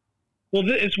 Well,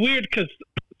 it's weird because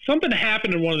something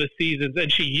happened in one of the seasons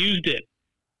and she used it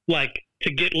like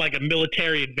to get like a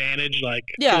military advantage, like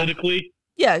politically.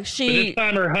 Yeah, But this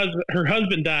time her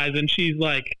husband dies and she's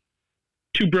like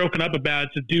too broken up about it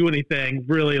to do anything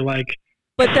really, like.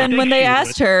 But then when they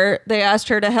asked her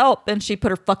to help, and she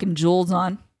put her fucking jewels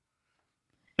on.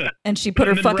 And she put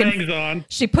her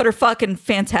fucking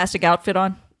fantastic outfit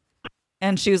on.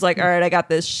 And she was like, all right, I got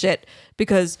this shit.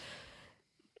 Because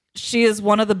she is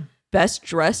one of the best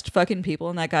dressed fucking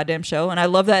people in that goddamn show. And I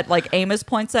love that, like, Amos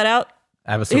points that out.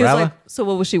 Avasarala? Like, so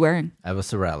what was she wearing?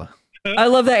 Avasarala. I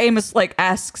love that Amos, like,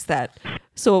 asks that.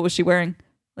 So what was she wearing?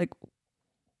 Like,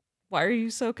 why are you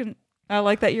so I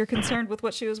like that you're concerned with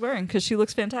what she was wearing, because she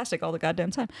looks fantastic all the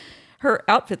goddamn time. Her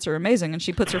outfits are amazing, and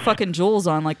she puts her fucking jewels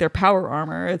on like their power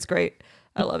armor. It's great.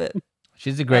 I love it.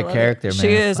 She's a great character, man.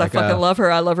 She is. Like, I fucking love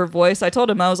her. I love her voice. I told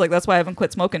him, I was like, that's why I haven't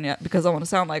quit smoking yet, because I want to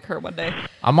sound like her one day.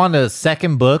 I'm on the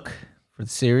second book for the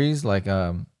series, like,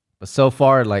 but so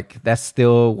far, like, that's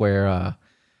still where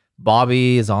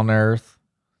Bobby is on Earth.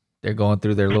 They're going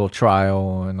through their little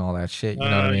trial and all that shit. You know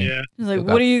what I mean? Yeah. He's like,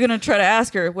 what are you gonna try to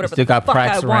ask her? Whatever still the got fuck I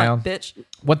Prax want, around. bitch.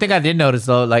 One thing I did notice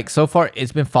though, like, so far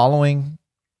it's been following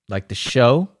like the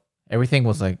show. Everything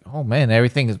was like, oh man,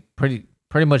 everything is pretty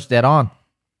much dead on,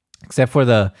 except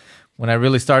for when I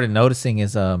really started noticing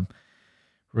is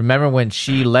remember when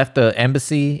she left the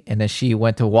embassy and then she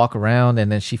went to walk around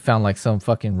and then she found like some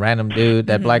fucking random dude,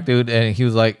 that black dude, and he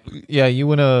was like, yeah, you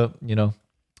wanna,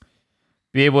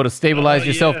 be able to stabilize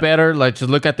yourself better, like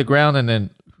just look at the ground and then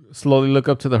slowly look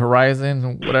up to the horizon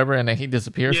and whatever, and then he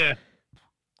disappears.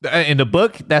 Yeah. In the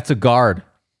book, that's a guard.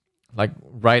 like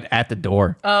right at the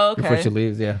door. Oh, okay. Before she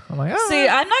leaves, yeah. I'm like, oh, See,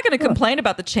 I'm not going to complain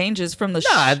about the changes from the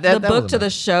that book wasn't to the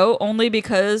bad. show, only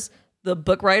because the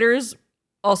book writers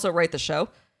also write the show.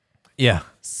 yeah.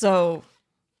 So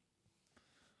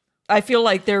I feel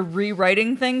like they're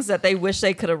rewriting things that they wish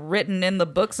they could have written in the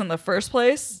books in the first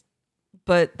place,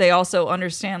 but they also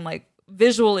understand like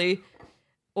visually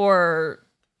or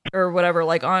whatever,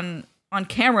 like on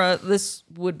camera, this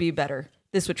would be better.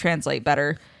 This would translate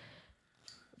better.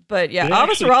 But yeah, They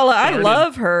actually Avasarala, I started-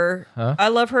 love her. Huh? I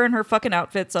love her in her fucking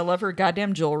outfits. I love her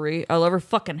goddamn jewelry. I love her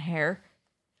fucking hair.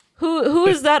 Who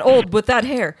is that old with that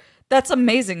hair? That's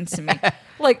amazing to me.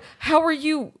 Like, how are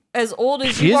you as old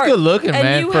as you She's are? good looking, and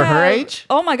man, you for her have- age.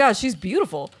 Oh my god, she's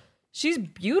beautiful. She's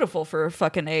beautiful for her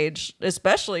fucking age,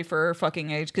 especially for her fucking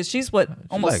age, because she's what,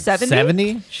 almost Like 70?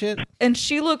 70? Shit. And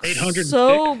she looks 806.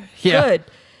 so Yeah. good.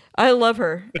 I love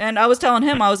her. And I was telling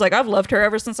him, I was like, I've loved her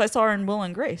ever since I saw her in Will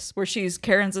and Grace, where she's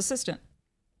Karen's assistant.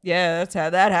 Yeah, that's how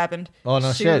that happened. Oh,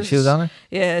 no shit. She was on there?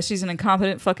 Yeah, she's an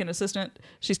incompetent fucking assistant.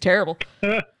 She's terrible.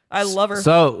 I love her.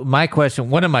 So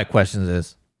one of my questions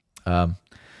is,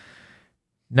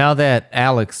 now that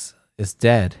Alex is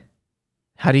dead,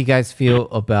 how do you guys feel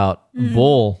about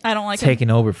Bull I don't like him. taking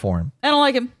over for him? I don't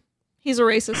like him. He's a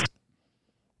racist.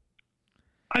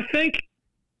 I think.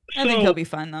 I think he'll be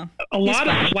fine though. a he's lot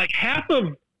fine. of like half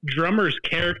of Drummer's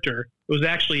character was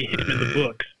actually him in the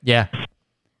books. Yeah.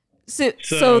 So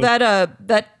So-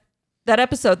 that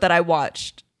episode that I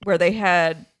watched where they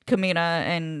had Kamina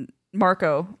and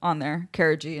Marco on there,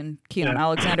 Karaji and Keenan Yeah.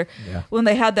 Alexander, Yeah. when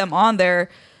they had them on there,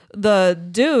 the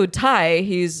dude Ty,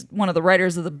 he's one of the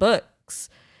writers of the books.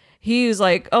 He was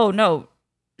like, "Oh no,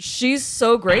 she's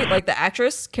so great, like the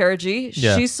actress Karaji,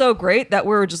 Yeah. she's so great that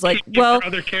we're just like, Give well, her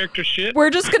other character shit. we're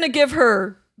just gonna give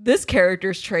her this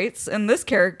character's traits and this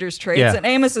character's traits." Yeah. And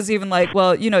Amos is even like,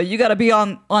 well, you got to be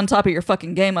on top of your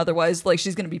fucking game, otherwise, like,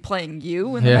 she's gonna be playing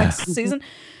you in the Yeah. next season.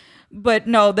 But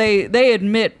no, they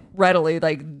admit readily,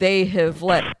 like, they have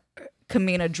let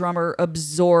Kamina Drummer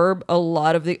absorb a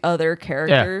lot of the other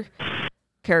character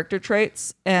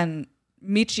traits, and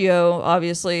Michio,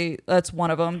 obviously, that's one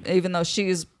of them. Even though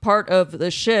she's part of the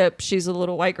ship, she's a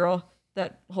little white girl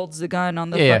that holds the gun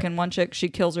on the Yeah. fucking one chick. She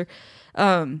kills her.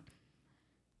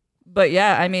 But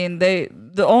yeah, I mean, the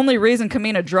only reason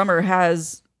Kamina Drummer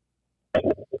has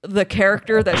the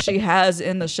character that she has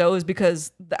in the show is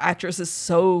because the actress is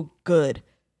so good,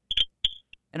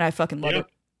 and I fucking love Yeah. it.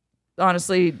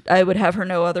 Honestly, I would have her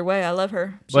no other way. I love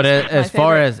her. But She's my as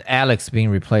far favorite. as Alex being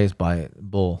replaced by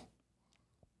Bull,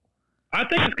 I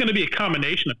think it's going to be a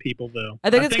combination of people, though. I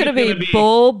think it's gonna be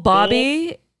Bull,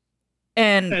 Bobby,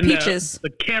 and and Peaches. the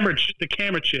camera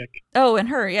chick. Oh, and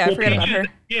her. Yeah, I Well, forgot about Peaches-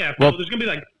 her. Yeah, Well- so there's going to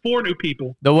be like 4 new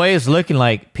people. the way it's looking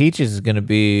like Peaches is going to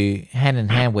be hand in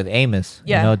hand with Amos.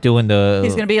 Yeah. You know, doing the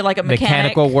He's gonna be like a mechanic,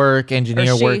 mechanical work, or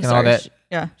engineer she, work, and all sorry, that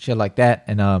yeah, shit like that.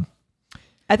 And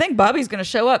I think Bobby's gonna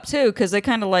show up too because they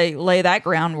kind of like lay that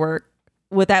groundwork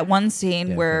with that one scene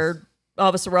Yeah, where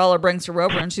Avasarala brings her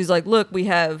over and she's like, "Look, we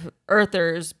have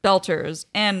Earthers, Belters,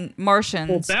 and Well,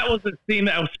 Martians." that was the scene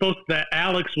that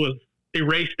Alex was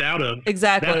erased out of.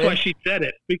 Exactly. That's why she said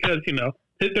it, because,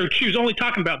 she was only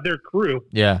talking about their crew.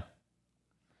 yeah,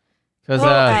 because Well,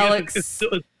 I guess Alex-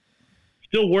 It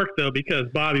still worked, though, because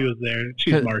Bobby was there. and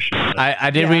She's 'Cause Martian. I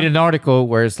did Yeah. read an article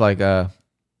where it's like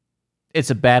it's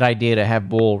a bad idea to have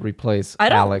Bull replace I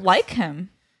don't Alex. like him.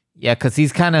 Yeah, because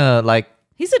he's kind of like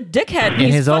He's a dickhead. in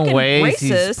He's his own fucking ways.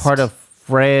 racist. He's part of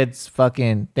Fred's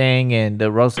fucking thing, and the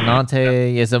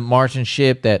Rocinante is a Martian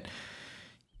ship that,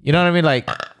 you know what I mean? Like,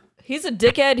 He's a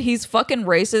dickhead. He's fucking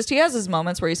racist. He has his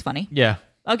moments where he's funny. yeah,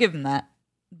 I'll give him that.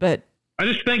 But I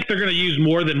just think they're going to use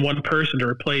more than one person to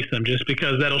replace him, just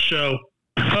because that'll show,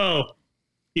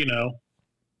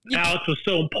 Alex was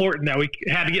so important that we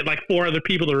had to get like 4 other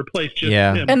people to replace just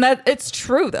Yeah. him. and that it's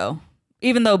true though.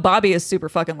 Even though Bobby is super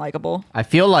fucking likable. I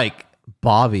feel like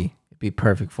Bobby would be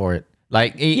perfect for it.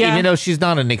 Like, Yeah. even though she's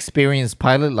not an experienced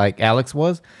pilot like Alex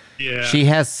was, Yeah. she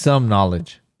has some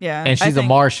knowledge. Yeah. And I she's a think-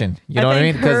 Martian. You I know what I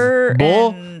mean? think her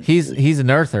Bull, and- he's an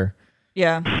Earther,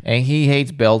 Yeah. and he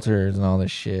hates Belters and all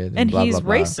this shit. And blah, he's blah,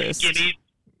 blah. racist. Skinny.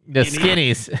 The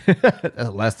skinnies. That's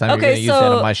the last time you're Okay, going to use that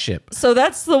on my ship. So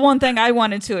that's the one thing I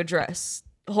wanted to address.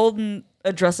 Holden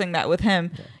addressing that with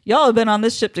him. Y'all have been on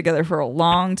this ship together for a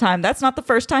long time. That's not the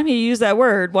first time he used that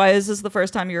word. Why is this the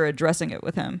first time you're addressing it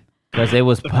with him? Because it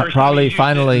was The first time probably he used it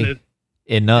finally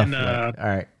in enough. in, Like, all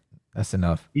right, that's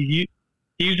enough. He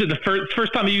used it the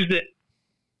first time he used it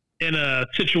in a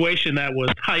situation that was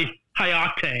high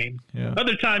octane. Yeah.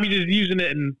 Other time he's just using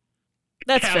it in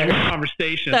That's casual fair.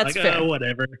 conversation. That's like, fair.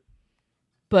 whatever.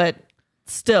 But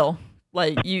still,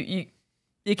 like you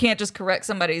You can't just correct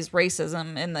somebody's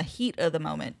racism in the heat of the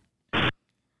moment.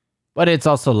 But it's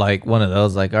also like one of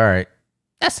those, like, all right,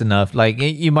 that's enough. Like,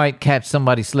 you might catch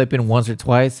somebody slipping once or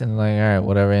twice and like, all right,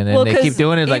 whatever. And then Well, they 'cause keep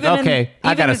doing it. Like, even okay,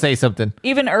 I got to in- say something.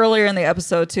 Even earlier in the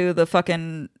episode, too, the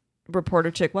fucking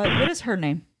reporter chick, what is her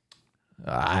name?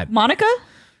 Monica?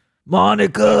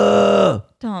 Monica!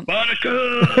 Don't.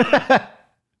 Monica.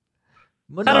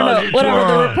 I don't know. Whatever.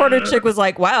 The reporter chick was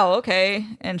like, wow, okay.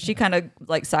 And she kind of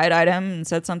like side-eyed him and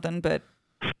said something, but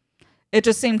it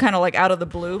just seemed kind of like out of the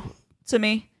blue to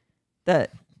me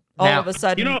that all Now- of a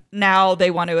sudden You know- now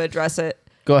they want to address it.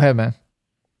 Go ahead, man.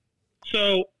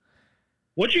 So,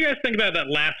 what do you guys think about that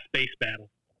last space battle?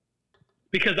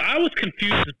 Because I was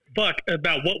confused as fuck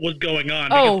about what was going on.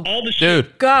 Oh, because all the shit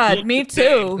Dude, God, looked me the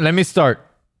same. too. let me start.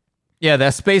 Yeah,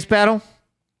 that space battle,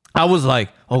 I was like,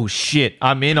 oh shit,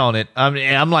 I'm in on it.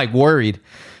 I'm like worried.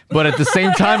 But at the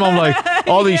same time, I'm like,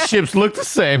 all these ships look the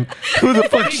same. Who the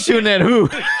fuck's shooting at who?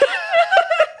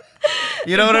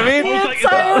 You know what I mean? I was like,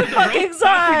 Entire is the fucking rope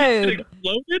side.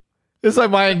 exploded? It's like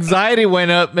my anxiety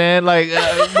went up, man. Like,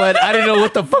 but I didn't know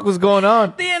what the fuck was going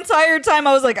on. The entire time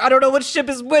I was like, I don't know which ship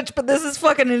is which, but this is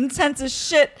fucking intense as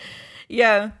shit.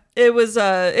 Yeah, it was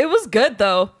good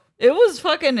though. It was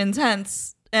fucking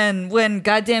intense. And when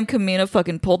goddamn Kamina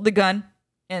fucking pulled the gun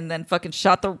and then fucking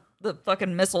shot the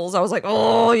fucking missiles, I was like,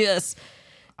 oh yes.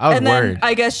 I was and worried. then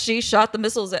I guess she shot the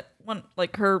missiles at one,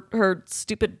 like her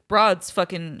stupid broad's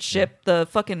fucking ship, the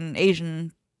fucking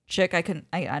Asian chick. I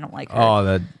don't like her. Oh,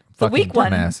 the the fucking weak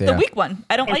one. dumbass, yeah. The weak one.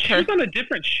 I don't Oh, like she her. was on a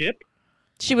different ship?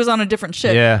 She was on a different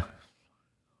ship. Yeah.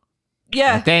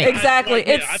 Yeah, I think. exactly.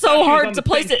 I It's thought she so was hard on to the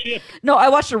place same it. ship. No, I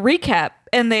watched a recap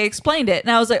and they explained it,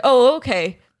 and I was like, oh,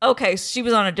 okay. Okay, she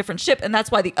was on a different ship, and that's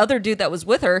why the other dude that was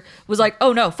with her was like,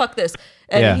 oh no, fuck this.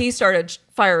 And Yeah. he started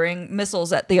firing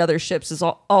missiles at the other ships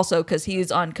also because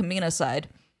he's on Kamina's side.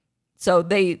 So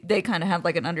they kind of had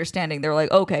like an understanding. They're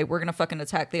like, okay, we're going to fucking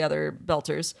attack the other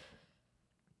belters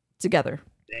together.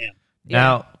 Damn.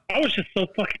 Now, I was just so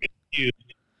fucking confused.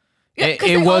 Yeah, It- 'cause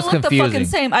it they all was look the fucking confusing.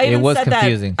 same. I It even was said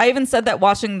confusing. that. I even said that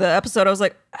watching the episode. I was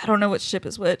like, I don't know which ship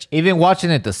is which. even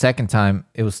watching it the second time,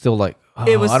 it was still like, oh,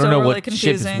 It was I don't still know really what ship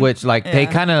is confusing. which. Like, they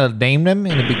Yeah. kind of named them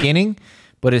in the beginning,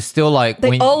 but it's still like, They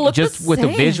when all look just the with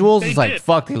the same. visuals, They it's like, did.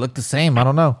 fuck, they look the same. I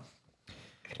don't know.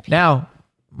 Now,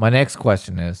 my next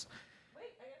question is,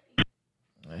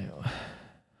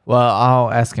 well,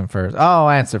 I'll ask him first. I'll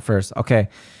answer first. Okay.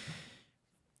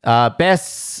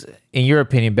 Best, in your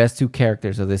opinion, best two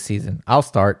characters of this season. I'll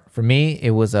start. For me,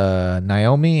 it was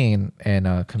Naomi and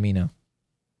Kamina.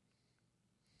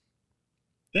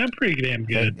 They're pretty damn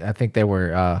good. I think they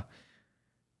were.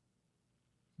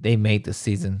 They made the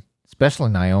season, especially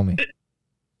Naomi.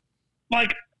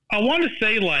 Like, I want to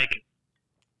say, like,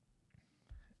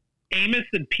 Amos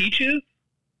and Peaches,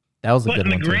 That was a but good in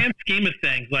the one too. grand scheme of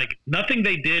things, like, nothing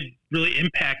they did really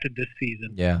impacted this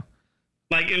season. Yeah,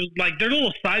 Like, it was like their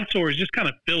little side stories just kind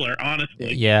of filler,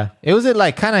 honestly. yeah. It was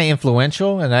like kind of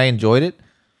influential, and I enjoyed it.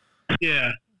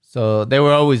 Yeah. So they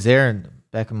were always there in the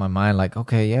back of my mind, like,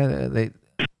 okay, yeah,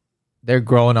 they're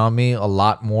growing on me a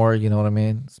lot more. You know what I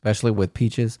mean? Especially with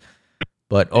Peaches.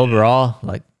 But overall,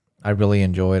 like, I really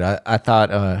enjoyed. I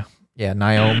thought, yeah,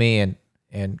 Naomi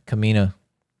and Kamina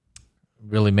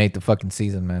really made the fucking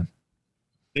season, man.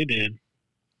 They did.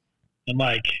 And,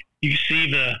 like, you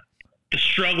see the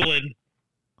struggling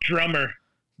drummer.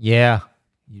 Yeah,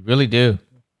 you really do.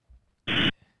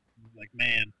 Like,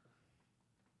 man.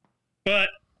 But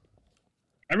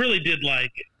I really did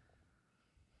like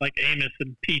Amos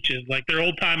and Peaches, like their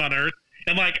old time on Earth.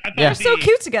 And, like, I thought Yeah. They're so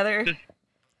cute together.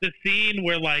 the scene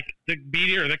where, like, the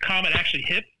meteor or the comet actually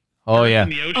hits Oh yeah, in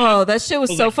the ocean. Oh, that shit was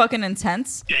I was so like- fucking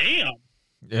intense. Damn.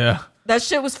 yeah. That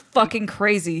shit was fucking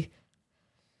crazy.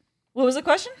 What was the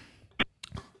question?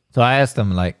 So I asked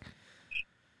them, like,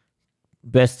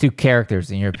 best two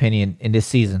characters in your opinion in this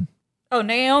season. Oh,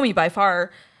 Naomi by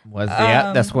far. Was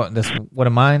that's one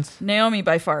of mine's. Naomi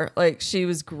by far. Like, she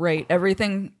was great.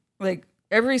 Everything, like,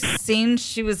 every scene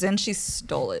she was in, she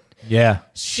stole it. Yeah,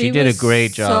 she did a was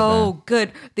great job. So man.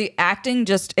 good. The acting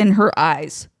just in her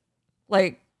eyes.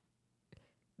 Like,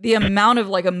 the amount of,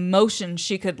 like, emotion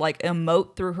she could, like,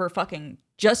 emote through her fucking,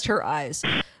 just her eyes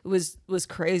was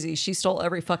crazy. She stole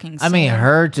every fucking scene. I mean,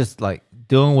 her just like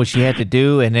doing what she had to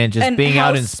do, and then just And being how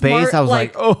out in space. smart, I was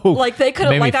like, oh, like they could have,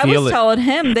 made me like I feel was it. telling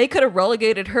him, they could have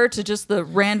relegated her to just the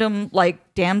random,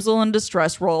 like, damsel in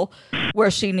distress role where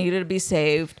she needed to be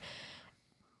saved.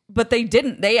 But they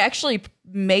didn't. They actually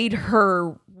made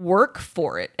her work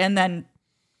for it. And then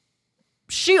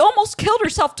she almost killed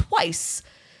herself twice.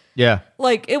 yeah,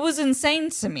 Like, it was insane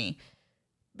to me.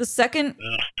 The second,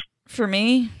 for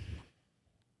me,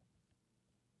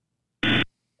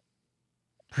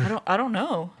 I don't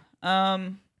know.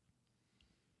 I'll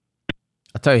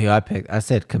tell you who I picked. I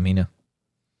said Kamina.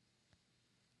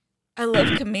 I love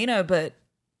Kamina, but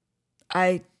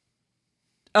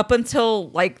up until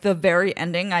like the very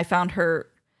ending, I found her.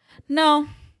 No,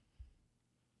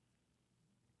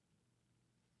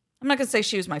 I'm not gonna say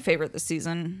she was my favorite this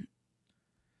season.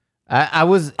 I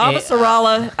was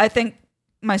Avasarala, I think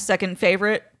my second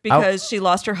favorite because she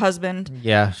lost her husband.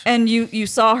 Yeah. And you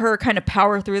saw her kind of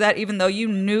power through that, even though you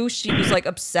knew she was like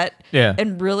upset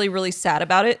and really, really sad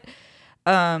about it.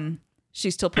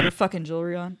 She still put her fucking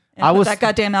jewelry on and put that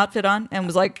goddamn outfit on and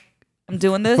was like, I'm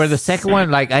doing this. For the second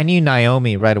one, like I knew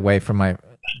Naomi right away from my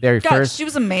very first. She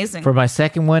was amazing. For my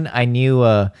second one, I knew,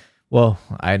 I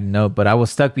know, but I was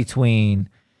stuck between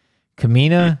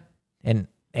Kamina and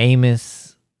Amos.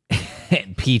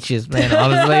 And Peaches, man.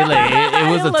 Honestly, like, it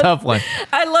was a tough one.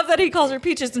 I love that he calls her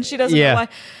Peaches and she doesn't know why.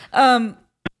 But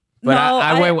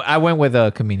no, I went with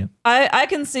Kamina. I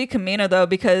can see Kamina though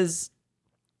because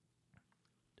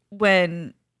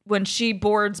when she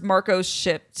boards Marco's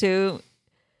ship too,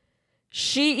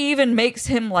 she even makes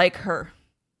him like her.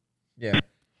 Yeah,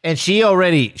 and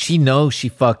she knows she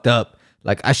fucked up.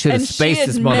 Like, I should have spaced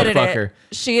this motherfucker.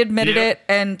 She admitted it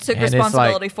and took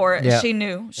responsibility for it. Yeah. And she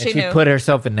knew. She knew. Put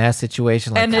herself in that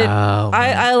situation. Like,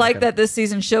 I like that this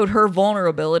season showed her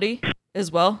vulnerability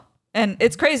as well. And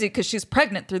it's crazy because she's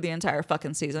pregnant through the entire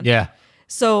fucking season. Yeah.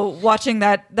 So watching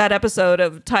that episode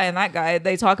of Ty and that guy,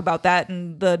 they talk about that.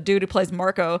 And the dude who plays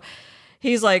Marco,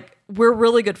 he's like, we're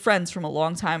really good friends from a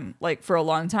long time. Like, for a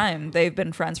long time. They've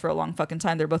been friends for a long fucking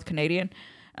time. They're both Canadian.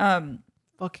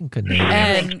 Fucking Canadian.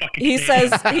 And he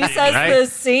says right?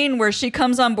 This scene where she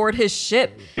comes on board his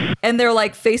ship and they're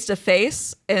like face to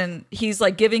face and he's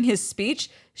like giving his speech.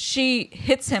 She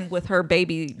hits him with her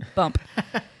baby bump.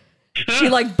 She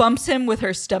like bumps him with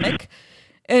her stomach.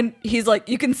 And he's like,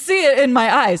 you can see it in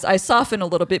my eyes. I soften a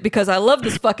little bit because I love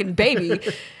this fucking baby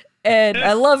and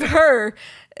I love her.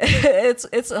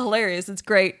 It's hilarious. It's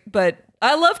great. But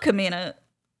I love Kamina.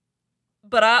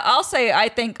 But I'll say I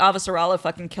think Avasarala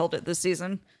fucking killed it this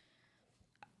season.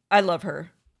 I love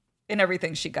her in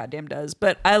everything she goddamn does.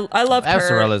 But I love her.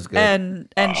 Avasarala's good.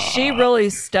 And she really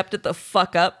stepped it the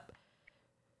fuck up.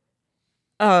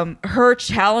 Her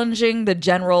challenging the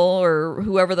general or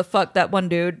whoever the fuck that one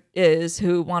dude is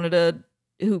who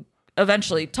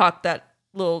eventually talked that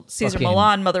little Caesar fucking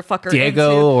Milan motherfucker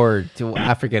Diego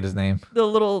I forget his name. The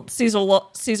little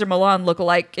Caesar Milan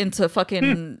lookalike into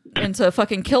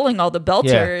fucking killing all the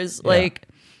Belters. Yeah. Like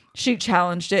she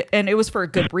challenged it and it was for a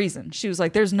good reason. She was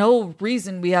like, there's no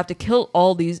reason we have to kill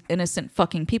all these innocent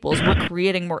fucking people. We're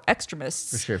creating more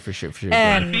extremists. For sure.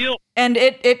 And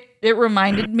it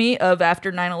reminded me of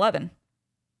after 9/11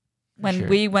 when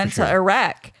we went to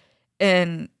Iraq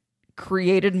and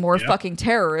created more fucking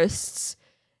terrorists.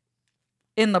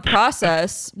 In the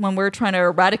process, when we're trying to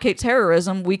eradicate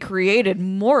terrorism, we created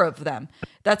more of them.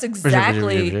 That's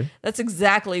exactly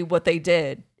what they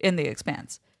did in The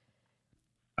Expanse.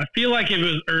 I feel like if it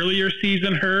was earlier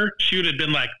season she would have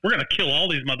been like, we're going to kill all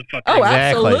these motherfuckers. Oh,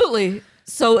 exactly. Absolutely.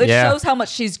 So it shows how much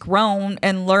she's grown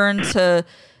and learned to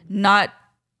not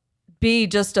be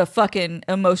just a fucking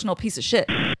emotional piece of shit.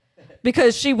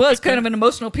 Because she was kind of an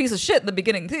emotional piece of shit in the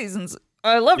beginning seasons.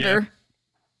 I loved her.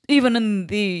 Even in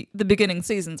the beginning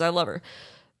seasons, I love her.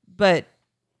 But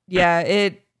yeah,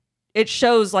 it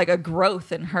shows like a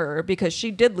growth in her because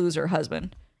she did lose her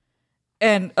husband.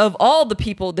 And of all the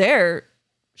people there,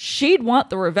 she'd want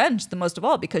the revenge the most of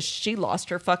all because she lost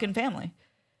her fucking family.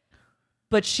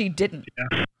 But she didn't.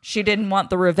 Yeah. She didn't want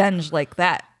the revenge like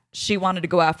that. She wanted to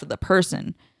go after the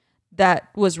person that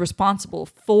was responsible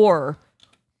for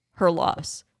her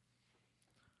loss.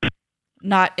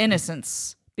 Not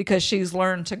innocence. Because she's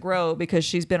learned to grow because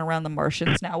she's been around the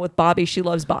Martians now with Bobby. She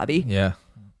loves Bobby. Yeah.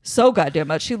 So goddamn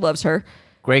much. She loves her.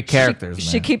 Great characters, man.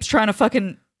 She keeps trying to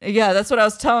fucking... Yeah, that's what I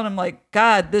was telling him. Like,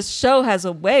 God, this show has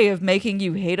a way of making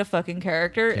you hate a fucking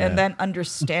character and then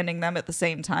understanding them at the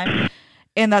same time.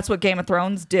 And that's what Game of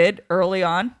Thrones did early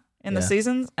on in the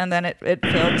seasons. And then it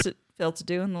failed to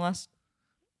do in the last...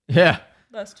 Yeah.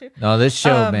 Last two. No, this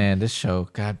show, man,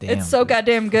 goddamn. It's so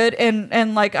goddamn good.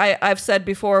 And like I've said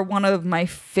before, one of my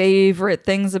favorite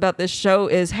things about this show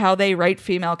is how they write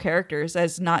female characters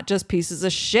as not just pieces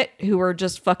of shit who are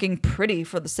just fucking pretty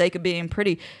for the sake of being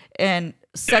pretty and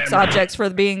sex objects for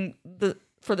the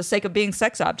sake of being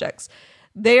sex objects.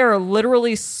 They are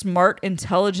literally smart,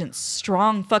 intelligent,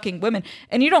 strong fucking women.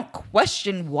 And you don't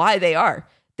question why they are.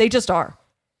 They just are.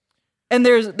 And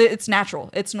it's natural.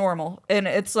 It's normal. And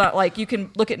it's not like you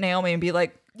can look at Naomi and be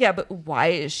like, yeah, but why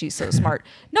is she so smart?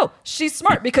 No, she's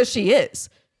smart because she is.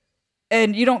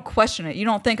 And you don't question it. You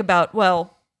don't think about,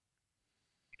 well,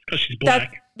 because she's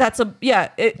black.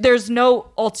 There's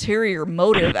no ulterior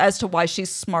motive as to why she's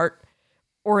smart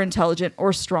or intelligent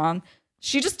or strong.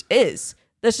 She just is.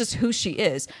 That's just who she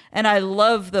is. And I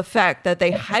love the fact that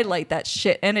they highlight that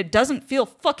shit. And it doesn't feel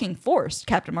fucking forced,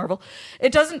 Captain Marvel.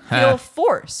 It doesn't feel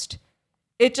forced.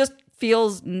 It just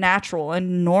feels natural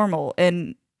and normal.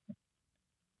 And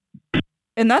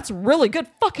that's really good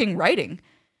fucking writing.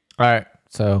 All right.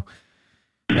 So,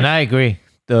 and I agree.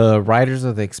 The writers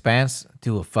of The Expanse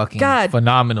do a fucking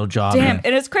phenomenal job. Damn. Man.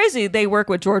 And it's crazy they work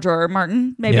with George R.R.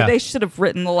 Martin. Maybe they should have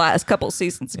written the last couple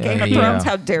seasons of Game of Thrones.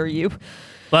 How dare you?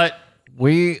 But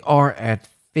we are at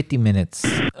 50 minutes,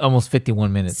 almost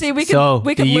 51 minutes. See, we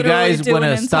could do you guys want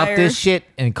to stop this shit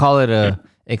and call it a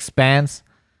Expanse?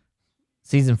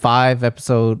 Season 5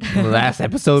 episode, the last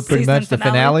episode, pretty much, the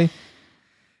finale.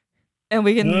 And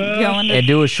we can go into... And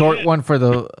do a short one for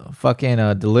the fucking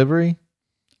delivery.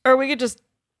 Or we could just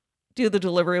do the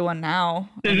delivery one now.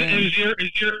 Is your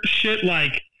shit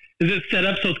like, is it set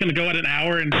up so it's going to go at an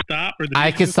hour and stop? Or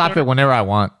I can stop it whenever I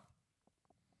want.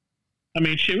 I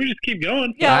mean, shit, we just keep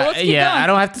going. Yeah, let's keep going. I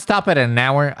don't have to stop at an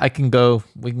hour. We can go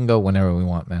whenever we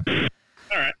want, man.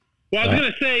 All right. Well, I was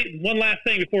going to say one last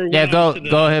thing before we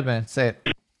go ahead, man. Say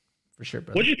it. For sure,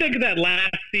 brother. What'd you think of that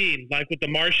last scene, like with the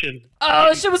Martians? Oh,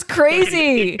 that shit was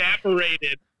crazy.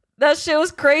 Evaporated. That shit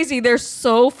was crazy. They're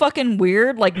so fucking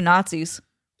weird, like Nazis.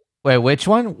 Wait, which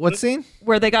one? What scene?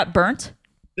 Where they got burnt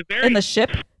in the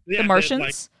ship, the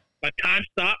Martians. Like time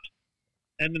stops,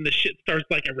 and then the shit starts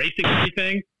like erasing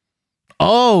everything.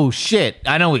 Oh shit!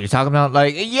 I know what you're talking about.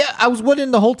 Like, yeah, I was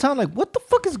wondering the whole time, like, what the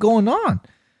fuck is going on?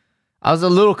 I was a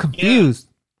little confused.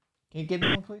 Yeah. Can you get me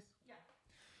one, please? Yeah.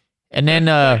 And then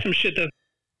some shit that's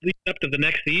leading up to the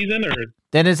next season, or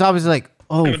then it's obviously like,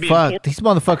 oh fuck, these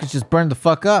motherfuckers just burned the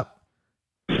fuck up.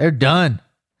 They're done.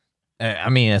 I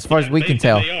mean, as far as we can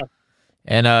tell.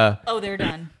 And they're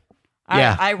done.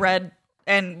 Yeah, I read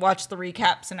and watched the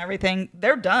recaps and everything.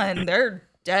 They're done. They're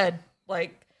dead.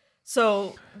 Like.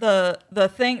 So the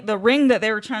ring that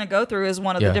they were trying to go through is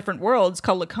one of the different worlds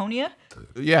called Laconia.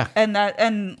 Yeah.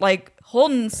 And like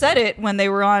Holden said it when they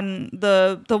were on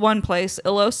the one place,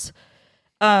 Ilos.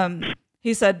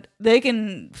 He said they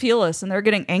can feel us and they're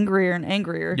getting angrier and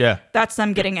angrier. Yeah. That's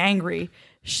them getting angry.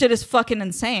 Shit is fucking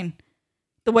insane.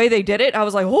 The way they did it, I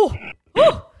was like, oh.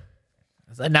 I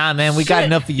was like, nah, man, we got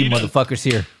enough of you motherfuckers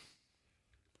here.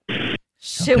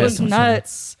 Shit was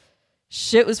nuts.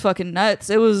 Shit was fucking nuts.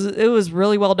 It was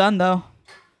really well done though.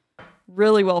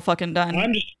 Really well fucking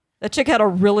done. That chick had a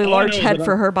really large head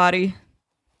for her body.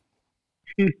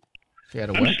 She had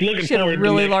a what? I'm just looking she had forward a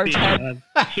really to large season. head.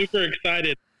 I'm super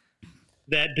excited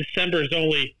that December is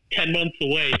only 10 months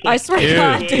away. So I swear to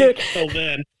God, dude. Till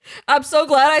then. I'm so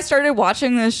glad I started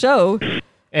watching this show.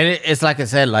 And it's like I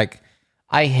said, like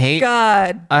I hate.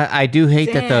 God. I do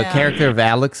hate that the character of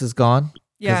Alex is gone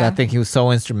because Yeah. I think he was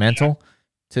so instrumental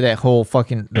to that whole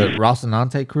fucking the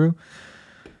Rocinante crew.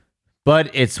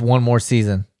 But it's one more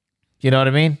season. You know what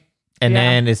I mean? And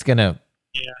then it's gonna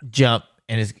jump.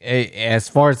 And as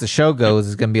far as the show goes,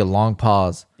 it's gonna be a long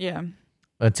pause. Yeah.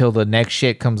 Until the next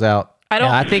shit comes out.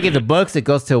 I think in the books it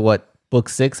goes to what, book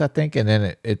 6, I think, and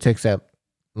then it takes that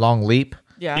long leap.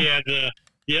 Yeah.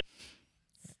 Yep.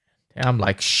 And I'm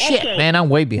like, shit, man, I'm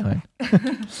way behind.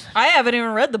 I haven't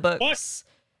even read the books.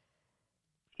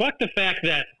 Fuck the fact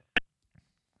that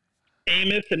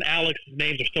Amos and Alex's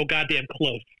names are so goddamn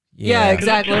close. Yeah,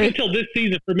 exactly. It took until this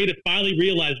season for me to finally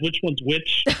realize which one's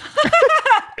which.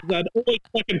 I'd always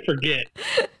fucking forget.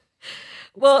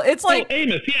 Well, it's like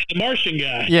Amos, the Martian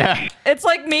guy. Yeah. It's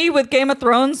like me with Game of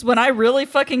Thrones. When I really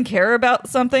fucking care about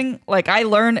something, like I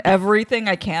learn everything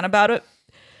I can about it.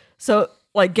 So,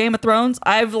 like Game of Thrones,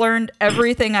 I've learned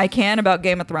everything I can about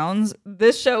Game of Thrones.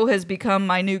 This show has become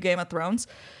my new Game of Thrones.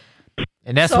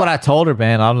 And that's what I told her,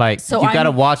 man. I'm like, you got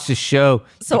to watch the show.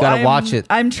 You got to watch it.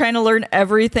 I'm trying to learn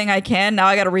everything I can. Now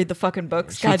I got to read the fucking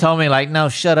books. She told me, like, no,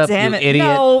 shut up, you idiot.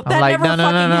 No, I'm like,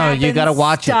 no. You got to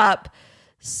watch it.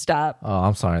 Stop. Oh,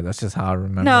 I'm sorry. That's just how I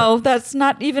remember. No, that's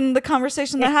not even the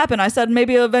conversation that happened. I said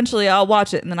maybe eventually I'll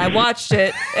watch it. And then I watched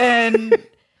it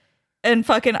and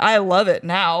fucking I love it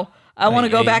now. I want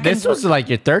to go back. This was like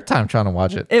your third time trying to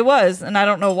watch it. It was, and I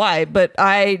don't know why, but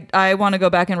I want to go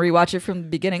back and rewatch it from the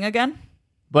beginning again.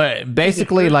 But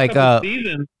basically, like, go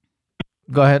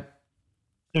ahead.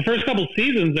 The first couple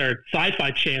seasons are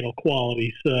Sci-Fi Channel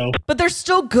quality, so. But they're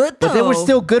still good, though. But they were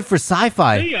still good for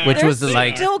Sci-Fi, which was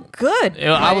like still good.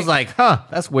 I was like, huh,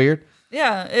 that's weird.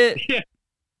 Yeah.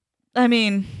 I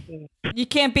mean, you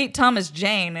can't beat Thomas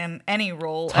Jane in any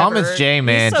role. Thomas Jane,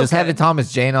 man, just having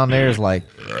Thomas Jane on there is like.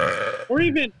 Or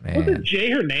even was it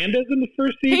Jay Hernandez in the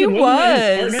first season? He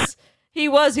was. He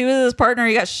was his partner.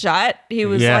 He got shot. He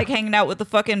was Yeah. like hanging out with the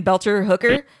fucking Belcher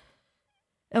hooker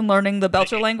and learning the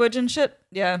Belcher language and shit.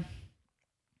 Yeah.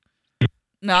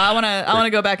 No, I wanna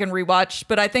go back and rewatch,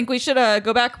 but I think we should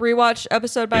go back, rewatch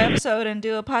episode by episode, and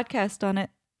do a podcast on it.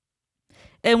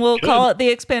 And we'll call it the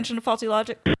expansion of Faulty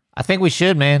Logic. I think we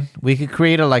should, man. We could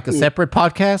create a separate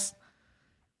podcast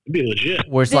It'd be legit.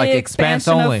 where it's like expanse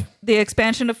only, The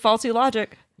expansion of Faulty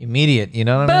Logic. immediate. You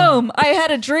know what I mean? Boom! I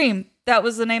had a dream. That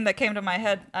was the name that came to my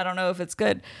head. I don't know if it's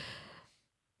good,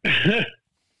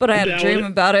 but I had a dream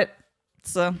about it.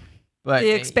 So But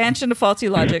the expansion of Faulty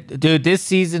Logic. dude, this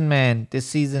season,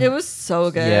 It was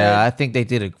so good. Yeah, I think they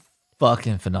did a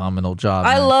fucking phenomenal job.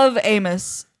 I man. love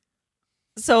Amos.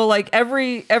 So like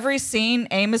every scene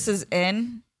Amos is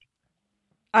in,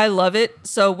 I love it.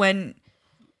 So when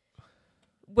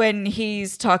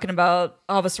he's talking about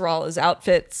Avasarala's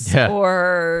outfits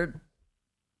or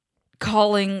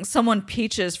calling someone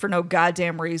peaches for no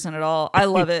goddamn reason at all, I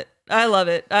love it. I love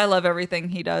it. I love everything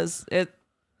he does.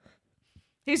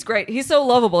 He's great. He's so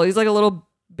lovable. He's like a little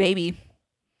baby.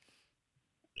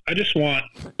 I just want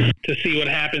to see what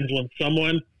happens when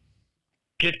someone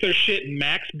gets their shit in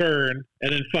max burn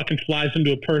and then fucking flies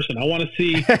into a person. I want to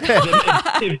see them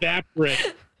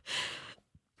evaporate.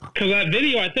 Because that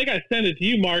video, I think I sent it to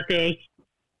you, Marcos,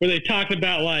 where they talk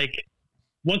about like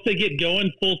once they get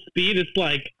going full speed, it's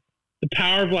like the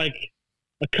power of like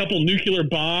a couple nuclear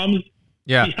bombs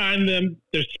behind them,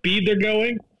 their speed they're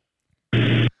going.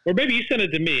 Or maybe you sent it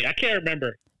to me. I can't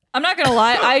remember. I'm not gonna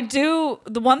lie.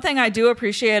 The one thing I do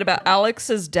appreciate about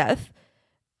Alex's death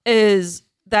is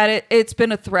that it's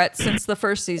been a threat since the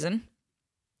first season,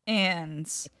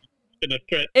 and Been a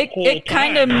threat it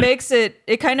kind of makes it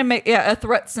a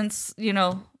threat since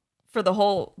for the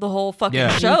whole fucking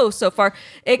show so far.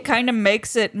 It kind of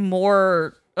makes it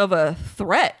more of a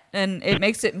threat, and it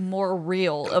makes it more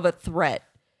real of a threat.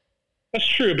 That's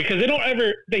true, because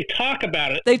they talk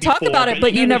about it. They talk about it,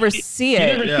 but you never see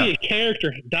it. You never see a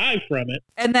character die from it.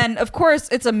 And then, of course,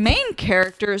 it's a main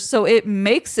character, so it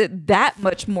makes it that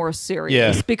much more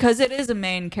serious because it is a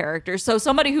main character. So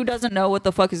somebody who doesn't know what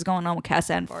the fuck is going on with Cass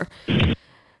Anvar,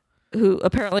 who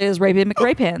apparently is Raven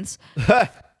McRaypants.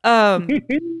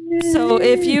 So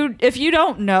if you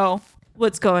don't know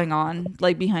what's going on,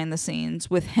 like behind the scenes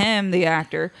with him, the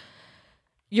actor,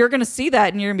 you're going to see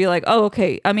that and you're going to be like, oh,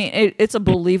 okay. I mean, it's a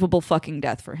believable fucking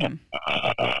death for him.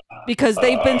 Because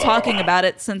they've been talking about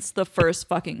it since the first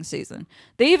fucking season.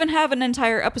 They even have an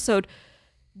entire episode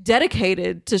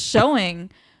dedicated to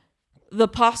showing the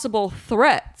possible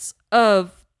threats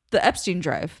of the Epstein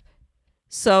drive.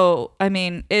 So, I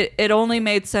mean, it only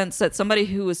made sense that somebody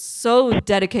who was so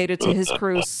dedicated to his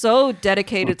crew, so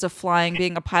dedicated to flying,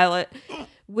 being a pilot,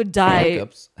 would die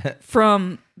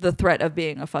from the threat of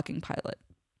being a fucking pilot.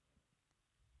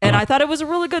 And I thought it was a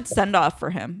really good send-off for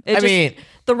him. The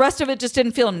rest of it just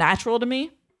didn't feel natural to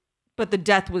me. But the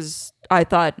death was, I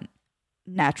thought,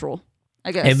 natural,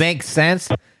 I guess. It makes sense.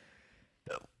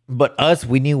 But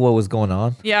we knew what was going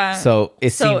on. Yeah. So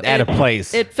it seemed out of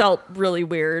place. It felt really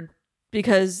weird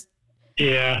because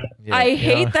I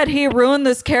hate that he ruined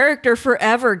this character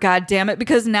forever, God damn it.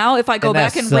 Because now if I go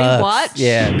back and rewatch,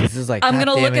 this is like, I'm going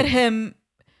to look at him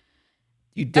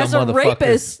you dumb as a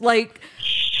rapist. Like,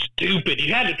 stupid.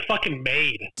 You had it fucking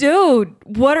made. Dude,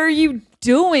 what are you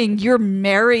doing? You're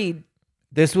married.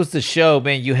 This was the show,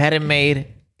 man. You had it made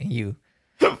and you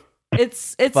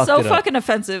It's so fucking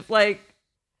offensive. Like,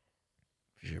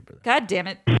 God damn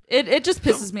it. It just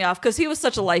pisses me off because he was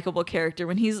such a likable character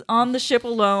when he's on the ship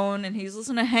alone and he's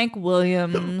listening to Hank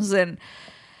Williams and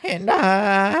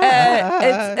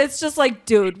it's just like,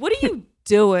 dude, what are you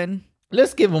doing?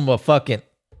 Let's give him a fucking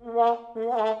to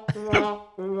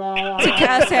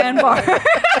Cass Anvar.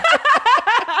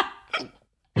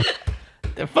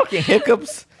 The fucking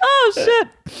hiccups. Oh shit.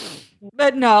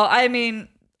 But no, I mean,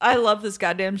 I love this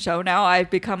goddamn show now. I've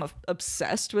become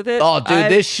obsessed with it. Oh,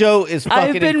 dude, this show is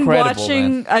fucking incredible,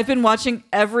 man. I've been watching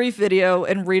every video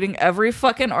and reading every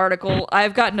fucking article.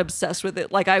 I've gotten obsessed with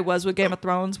it like I was with Game of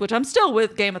Thrones, which I'm still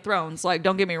with Game of Thrones. Like,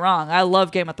 don't get me wrong. I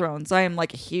love Game of Thrones. I am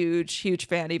like a huge, huge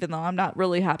fan, even though I'm not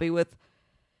really happy with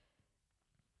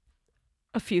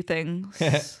a few things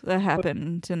that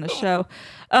happened in the show.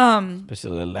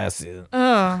 Especially the last season.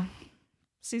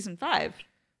 Season 5.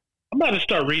 I'm about to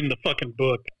start reading the fucking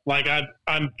book. Like,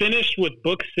 I'm finished with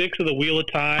book 6 of The Wheel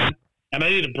of Time, and I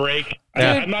need a break.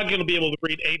 I'm not going to be able to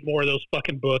read 8 more of those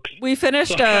fucking books. We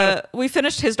finished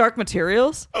His Dark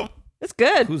Materials. Oh, it's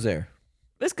good. Who's there?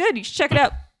 It's good. You should check it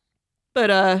out.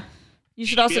 But you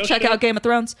should also check out Game of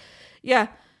Thrones. Yeah.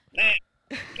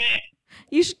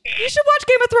 You should watch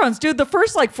Game of Thrones, dude. The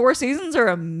first 4 seasons are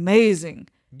amazing.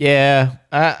 Yeah,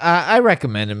 I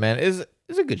recommend it, man. It's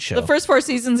a good show. The first 4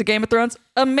 seasons of Game of Thrones,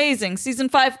 amazing. Season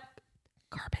 5,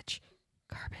 garbage.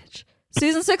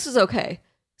 Season 6 was okay.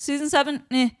 Season 7,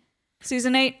 meh.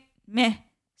 Season 8, meh.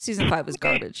 Season 5 was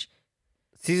garbage.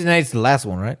 Season 8's the last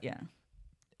one, right? Yeah.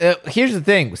 Here's the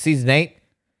thing with season 8.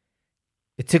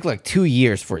 It took like 2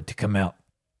 years for it to come out.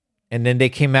 And then they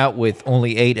came out with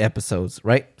only 8 episodes,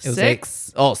 right? It was 6.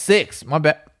 8. Oh, 6. My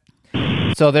bad.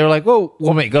 So they were like, "Whoa,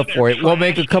 we'll make up for it. We'll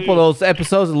make a couple of those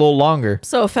episodes a little longer."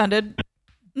 So offended.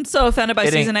 I'm so offended by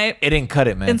season 8 It didn't cut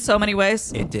it, man. in so many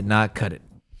ways. It did not cut it.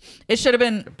 It should have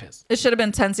been. pissed. It should have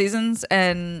been 10 seasons,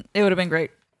 and it would have been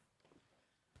great.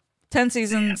 10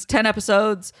 seasons, 10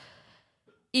 episodes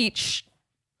each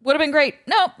would have been great.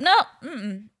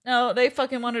 No. They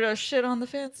fucking wanted to shit on the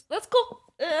fans. That's cool.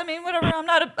 I mean, whatever.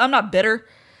 I'm not bitter.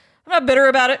 I'm not bitter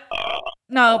about it.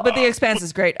 No, but The Expanse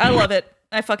is great. I love it.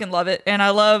 I fucking love it, and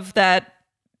I love that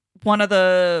one of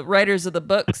the writers of the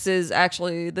books is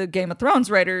actually the Game of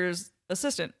Thrones writer's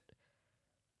assistant.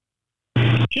 Do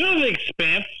you know The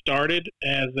Expanse started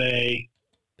as a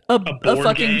A board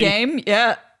fucking game?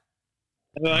 Yeah.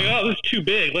 and they're like, oh, this is too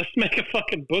big. Let's make a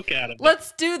fucking book out of it.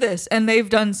 Let's do this. And they've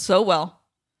done so well.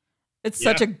 It's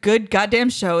such a good goddamn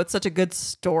show. It's such a good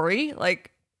story.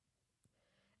 Like,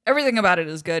 everything about it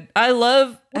is good. I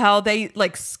love how they,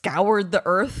 like, scoured the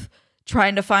earth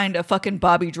trying to find a fucking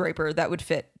Bobby Draper that would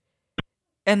fit.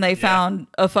 And they found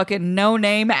a fucking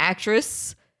no-name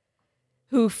actress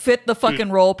who fit the fucking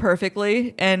role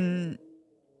perfectly. And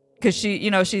because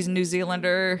she's New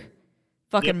Zealander,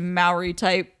 fucking Maori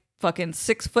type, fucking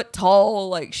 6 foot tall.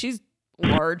 Like, she's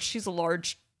large. She's a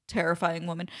large, terrifying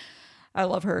woman. I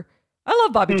love her. I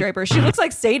love Bobby Draper. She looks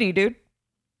like Sadie, dude.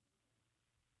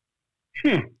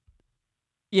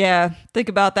 Yeah, think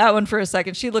about that one for a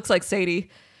second. She looks like Sadie.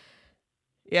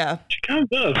 Yeah. She kind of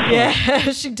does. Yeah,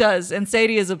 she does. And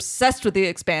Sadie is obsessed with The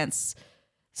Expanse.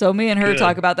 So me and her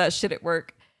talk about that shit at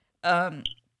work. And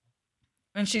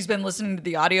she's been listening to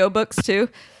the audiobooks too.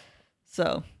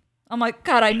 So I'm like,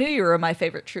 God, I knew you were my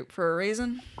favorite troop for a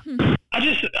reason.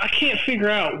 I can't figure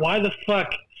out why the fuck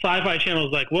Sci-Fi Channel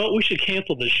is like, well, we should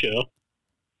cancel this show.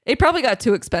 It probably got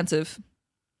too expensive.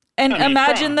 And I mean,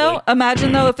 imagine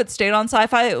though if it stayed on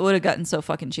Sci-Fi, it would have gotten so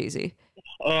fucking cheesy.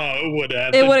 Oh, it would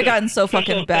have. It would have gotten so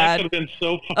fucking bad. It would have been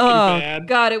so fucking Oh, bad.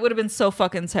 God, it would have been so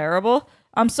fucking terrible.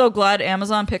 I'm so glad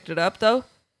Amazon picked it up, though,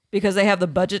 because they have the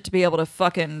budget to be able to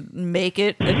fucking make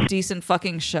it a decent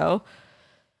fucking show.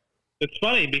 It's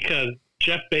funny because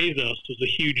Jeff Bezos was a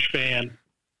huge fan.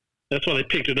 That's why they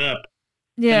picked it up.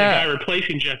 Yeah. And the guy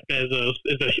replacing Jeff Bezos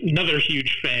is another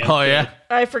huge fan. Oh, yeah?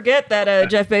 I forget that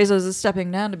Jeff Bezos is stepping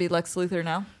down to be Lex Luthor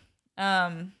now.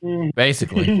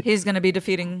 Basically. He's going to be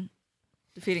defeating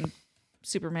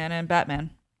Superman and Batman.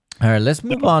 All right, let's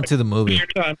move on to the movie. Your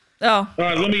time. Oh. All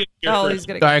right, let me get your Oh, first. he's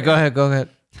going to All right, go ahead.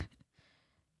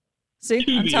 See,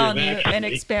 I'm Two telling years, you, an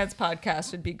actually. Expanse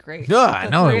podcast would be great. Yeah, I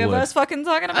know The three it of would. us fucking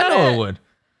talking I about know it. it would.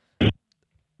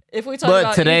 If we talk But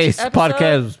about today's each episode-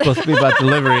 podcast was supposed to be about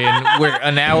delivery, and we're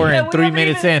an hour Yeah, and we 3 haven't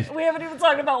minutes even- in. We haven't even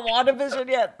talked about WandaVision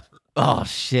yet. Oh,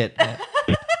 shit. man.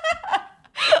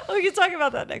 We can talk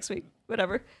about that next week.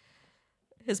 Whatever.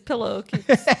 His pillow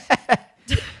keeps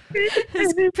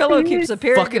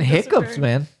appearing. Fucking and hiccups, disappearing.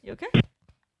 man. You okay?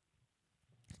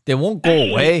 They won't go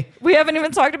away. We haven't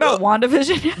even talked about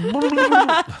WandaVision yet.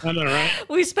 I know, right?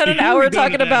 We spent an Before hour we go to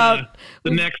talking that, about.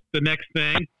 the next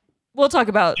thing. We'll talk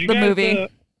about Did the you guys, movie. did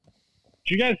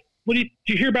you guys? Did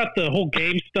you hear about the whole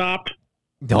GameStop?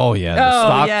 Oh, yeah. The Oh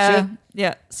stock yeah, shit.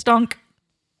 yeah. Stunk.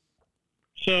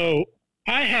 So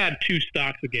I had 2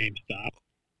 stocks of GameStop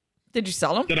Did you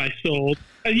sell them? that I sold.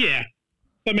 Yeah,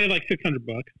 so I made like $600.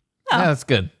 Oh, Yeah, that's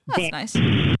good. that's nice.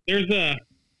 There's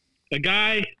a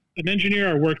guy, an engineer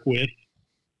I work with.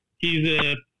 He's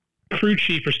a crew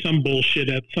chief or some bullshit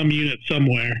at some unit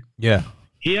somewhere. Yeah.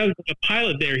 He has a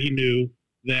pilot there he knew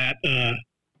that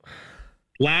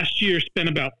last year spent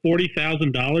about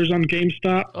 $40,000 on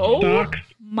GameStop stocks.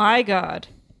 My God.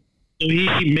 So he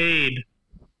made.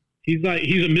 He's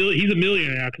a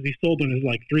millionaire now because he sold them as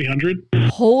like 300.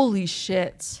 Holy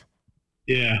shit.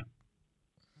 Yeah.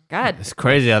 God It's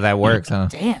crazy how that works, huh?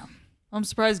 damn. I'm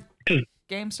surprised 'Cause-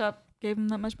 GameStop gave him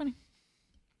that much money.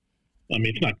 I mean,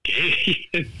 it's not gay.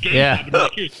 It's GameStop. Yeah. It's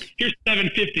like, here's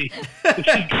 $750. It's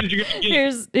as good as you're gonna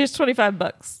get. Here's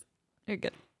 $25. You're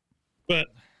good. But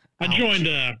I joined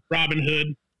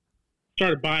Robinhood,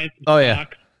 started buying some Oh, yeah.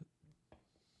 stocks.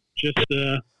 Just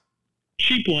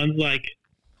cheap ones, like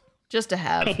Just to a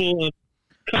have. couple of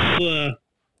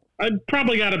I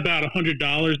probably got about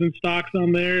 $100 in stocks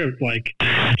on there of like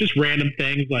just random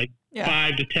things like Yeah.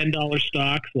 $5 to $10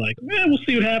 stocks. Like, we'll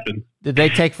see what happens. Did they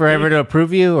take forever to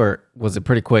approve you, or was it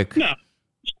pretty quick? No,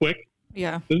 it's quick.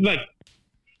 Yeah. It's like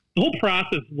the whole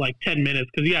process is like 10 minutes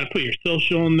because you got to put your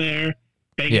social in there,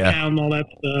 bank account, and all that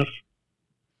stuff.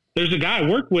 There's a guy I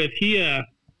work with. He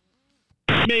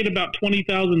made about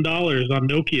 $20,000 on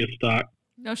Nokia stock.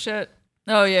 No shit.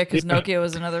 Oh yeah, because Nokia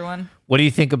was another one. What do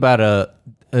you think about a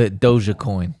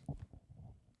Dogecoin?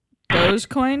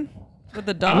 Dogecoin with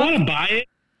the I dog. want to buy it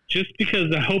just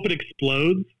because I hope it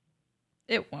explodes.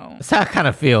 It won't. That's how I kind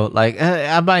of feel. Like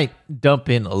I might dump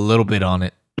in a little bit on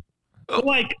it. But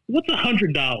like, what's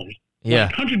 $100? Yeah.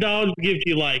 Like $100 gives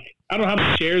you like, I don't know how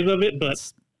many shares of it, but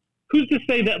who's to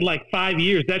say that in like 5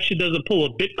 years that shit doesn't pull a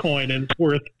Bitcoin and it's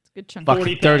worth It's a good chunk.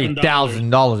 Fucking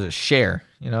 $30,000 a share.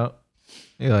 You know,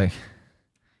 you're like,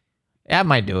 yeah, I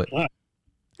might do it.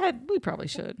 We probably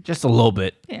should. Just a little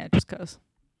bit. Yeah, just cause.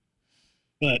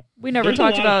 But We never there's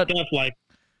talked a lot about. of stuff like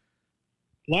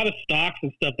a lot of stocks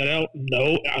and stuff that I don't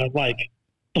know. Like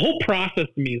the whole process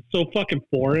to me is so fucking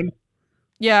foreign.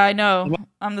 Yeah, I know.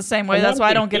 I'm the same way. a That's lot why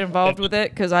I of don't get things- involved with it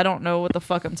because I don't know what the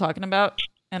fuck I'm talking about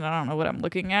and I don't know what I'm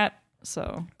looking at.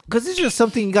 So Because it's just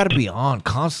something you got to be on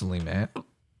constantly, man.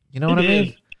 You know what I It mean?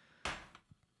 is.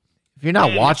 If you're not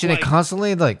Man, watching it's it like-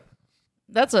 constantly, like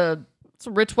it's a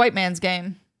rich white man's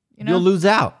game. You know. you'll lose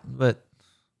out. But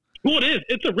Well, it is.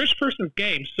 It's a rich person's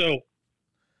game. So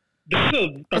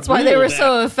That's why they were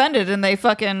so offended and they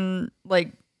fucking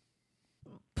like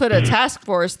put a task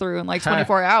force through in like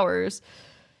 24 hours.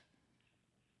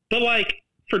 But like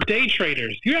for day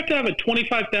traders, you have to have a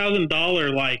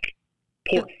 $25,000 like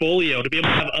portfolio to be able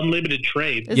to have unlimited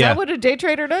trades. Is Yeah. that what a day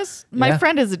trader does? My Yeah.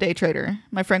 friend is a day trader.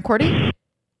 My friend Cordy.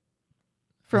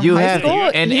 From You high have-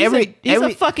 school. and he's every- he's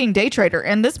every- a fucking day trader.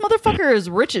 And this motherfucker is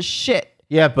rich as shit.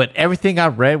 yeah, but everything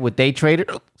I've read with day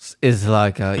traders is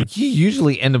like you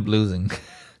usually end up losing.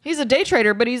 He's a day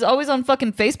trader, but he's always on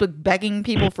fucking Facebook begging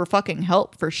people for fucking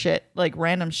help for shit. Like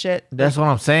random shit. That's what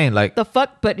I'm saying. Like The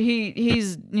fuck, but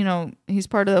he's he's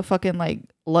part of the fucking like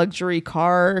luxury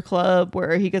car club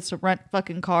where he gets to rent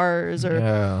fucking cars or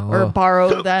Yeah, or well,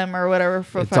 borrow them or whatever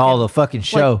for it's fucking, all the fucking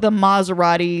show. like the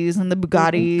Maseratis and the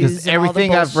Bugattis. 'Cause and all the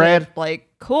everything I've bullshit. read, like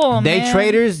cool day man.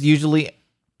 traders usually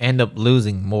end up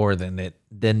losing more than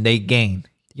they gain.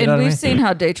 You know And what I we've mean? seen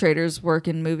how day traders work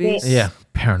in movies. Yeah,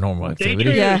 paranormal Day activity.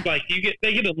 traders, Yeah. like they get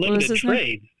was unlimited his name?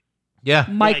 trades. Yeah,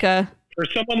 Micah. For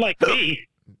someone like me,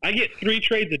 I get 3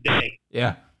 trades a day.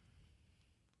 yeah.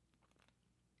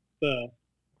 So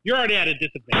you're already at a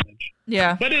disadvantage.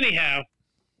 Yeah. But anyhow,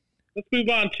 let's move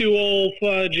on to old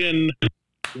fudge and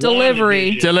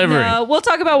Delivery. WandaVision. Delivery. No, we'll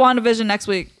talk about WandaVision next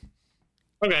week.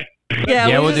 Okay. Yeah,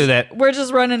 Yeah, we we'll do that. We're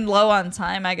just running low on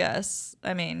time, I guess.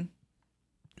 I mean,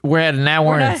 We're at an hour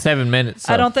We're and not- 7 minutes.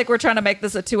 So. I don't think we're trying to make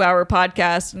this a 2-hour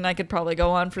podcast, and I could probably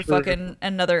go on for fucking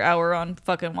another hour on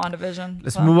fucking WandaVision.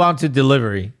 Let's move on to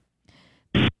delivery.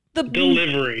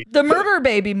 Delivery. The Murder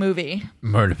Baby movie.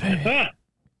 Murder Baby. Huh.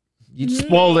 You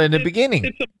spoiled it in the beginning.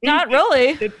 It's a Not really.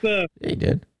 It's a. Yeah, you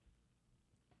did.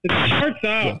 It starts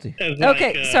out Guilty. as like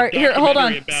Okay, a sorry. Here, hold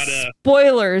on. documentary About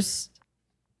Spoilers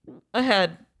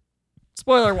ahead.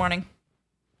 Spoiler warning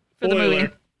for the movie.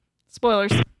 Spoiler.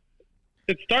 Spoilers.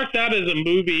 It starts out as a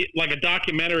movie, like a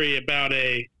documentary about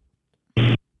a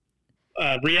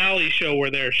reality show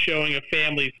where they're showing a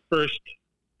family's first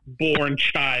born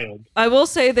child. I will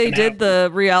say they And did how- the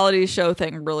reality show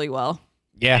thing really well.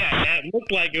 Yeah. Yeah, it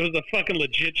looked like it was a fucking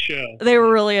legit show. They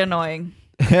were really annoying.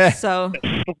 So,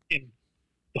 Fucking,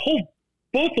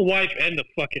 both the wife and the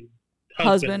fucking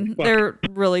husband, were they're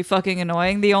really fucking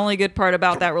annoying. The only good part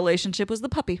about that relationship was the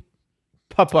puppy.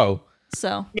 Puppo.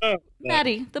 So, no.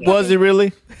 Maddie, the puppy. Was it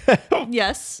really?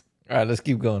 Yes. All right, let's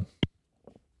keep going.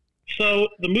 So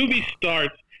the movie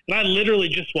starts, and I literally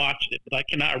just watched it, but I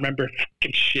cannot remember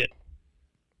fucking shit.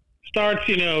 Starts,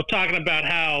 talking about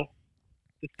how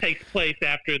this takes place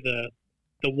after the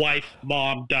wife's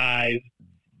mom dies,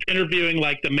 interviewing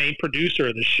like the main producer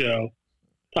of the show,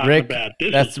 talking Rick. about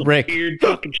this. That's is some Rick. Weird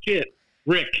fucking shit.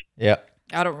 Rick. Yeah.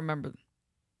 I don't remember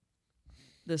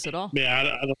this at all.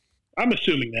 Yeah, I'm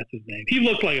assuming that's his name. He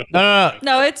looked like a. No.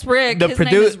 No, it's Rick. The His name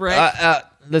producer. is Rick.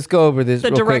 Let's go over this. The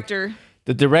real quick. director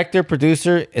The director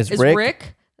producer is is Rick,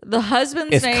 Rick. The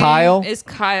husband's Is name Kyle. is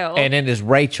Kyle. and then is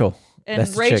Rachel. And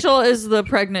That's the chick. Rachel is the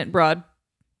pregnant broad.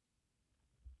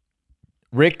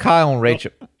 Rick, Kyle, and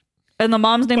Rachel. And the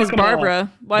mom's name is Fuck 'em all.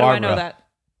 Barbara. Why do I know Barbara. that?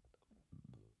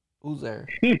 Who's there?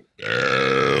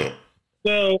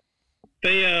 So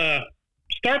they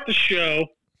start the show.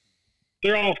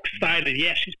 They're all excited.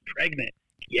 Yeah, she's pregnant.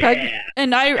 Yeah.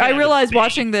 And I Yeah, realized the-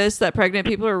 watching this that pregnant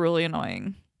people are really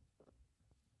annoying.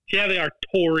 Yeah, they are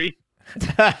Tory.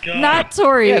 Not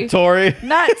Tori. Yeah, Tori.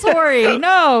 Not Tori.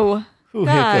 No. Who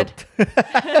God.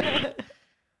 hiccuped?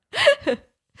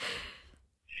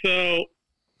 So,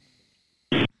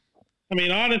 I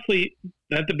mean, honestly,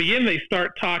 at the beginning, they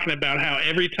start talking about how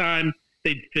every time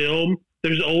they film,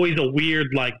 there's always a weird,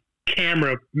 like,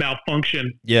 camera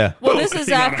malfunction. Yeah. Well, this is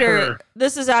focusing on after her.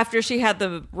 this is after she had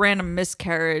the random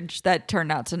miscarriage that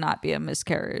turned out to not be a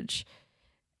miscarriage.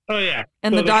 Oh, yeah.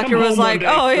 And So the they come doctor was home one like, day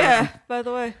 "Oh from- yeah, by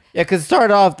the way." Yeah, because start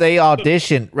off, they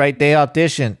auditioned, right? They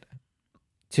auditioned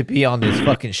to be on this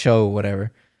fucking show or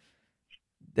whatever.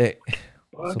 They,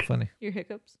 so funny. Your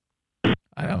hiccups.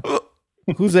 I know.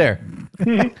 Who's there?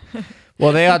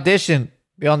 Well, they auditioned.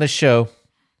 Be on the show.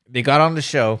 They got on the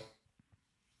show.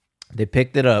 They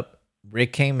picked it up.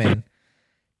 Rick came in.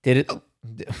 Did it.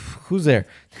 Who's there?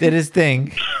 Did his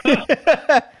thing.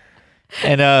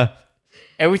 And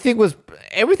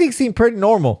everything seemed pretty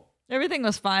normal. Everything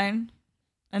was fine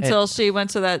until she went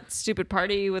to that stupid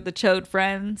party with the chode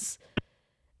friends.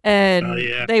 And Oh,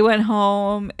 yeah. they went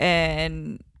home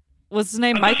and what's his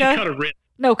name? I thought she cut Micah? a wrist.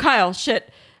 No, Kyle.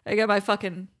 Shit. I got my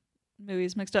fucking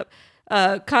movies mixed up.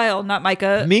 Kyle, not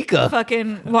Micah. Mika.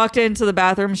 Fucking walked into the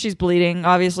bathroom. She's bleeding.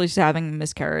 Obviously, she's having a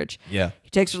miscarriage. Yeah. He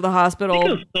takes her to the hospital.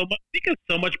 Mika's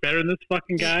so much better than this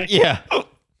fucking guy. Yeah.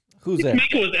 Who's there?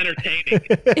 Mika was entertaining.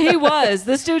 He was.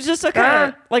 This dude's just a kind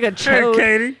of like a chode.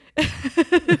 Katie.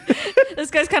 This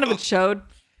guy's kind of a chode.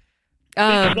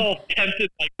 He's all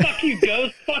tempted, like, fuck you,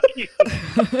 Ghost, fuck you.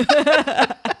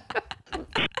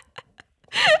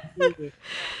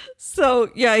 So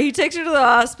yeah, he takes her to the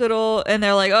hospital, and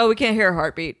they're like, "Oh, we can't hear her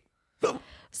heartbeat."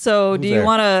 So do you there?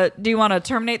 want to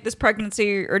terminate this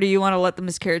pregnancy, or do you want to let the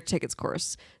miscarriage take its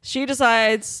course? She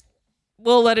decides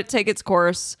we'll let it take its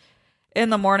course. In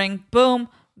the morning, boom,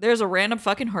 there's a random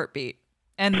fucking heartbeat,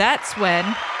 and that's when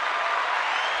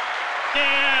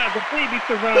Yeah, the baby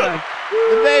survived.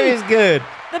 The baby's good.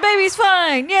 the baby's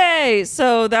fine. Yay!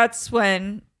 So that's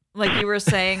when, like you were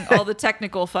saying, all the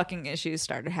technical fucking issues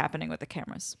started happening with the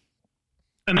cameras.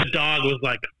 And the dog was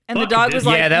like, And the "Fuck dog this." was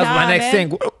like, Yeah, that was my "Nah, next man."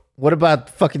 thing. What about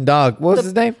the fucking dog? What was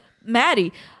his name?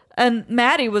 Maddie. And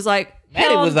Maddie was like, Maddie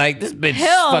hell, was like, this bitch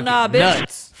hell fucking nah, bitch.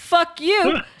 nuts. Fuck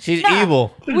you. She's Nah,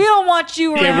 evil. We don't want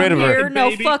you Get around rid of her. here. No,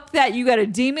 Baby. fuck that. You got a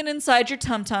demon inside your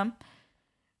tum-tum.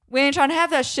 We ain't trying to have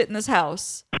that shit in this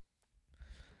house.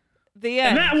 The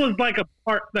And end. that was like a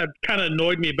part that kind of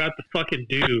annoyed me about the fucking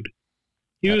dude.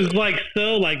 He was like,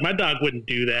 so, like, my dog wouldn't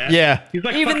do that. Yeah. He's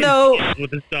like, Even fucking though- kids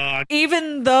with his dog.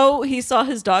 Even though he saw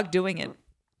his dog doing it.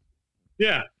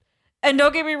 Yeah. And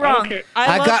don't get me wrong. care.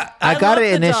 I love- got love it the dog.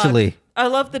 initially. I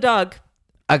love the dog.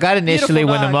 I got initially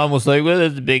Beautiful when the dog. mom was like, well,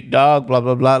 it's a big dog, blah,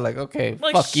 blah, blah. Like, okay,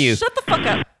 Like, fuck you. Shut the fuck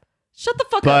up. Shut the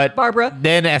fuck But up, Barbara.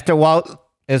 then after a while,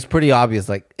 it's pretty obvious.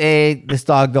 Like, hey, this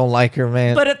dog don't like her,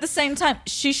 man. But at the same time,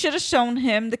 she should have shown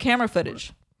him the camera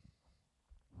footage.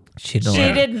 she know She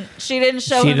how, didn't. She didn't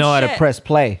show she him know how to shit. press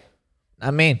play.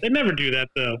 I mean, They never do that,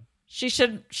 though. She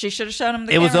should have shown him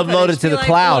the It was camera uploaded footage. to Be the like,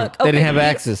 cloud. "Look, They didn't okay, have you-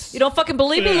 access." You don't fucking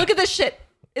believe me? Yeah. Look at this shit.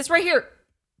 It's right here.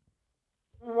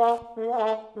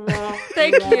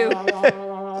 Thank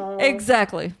you.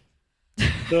 Exactly.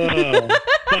 Oh,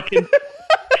 fucking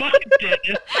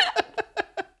Dennis.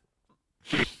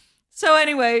 So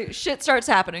anyway, shit starts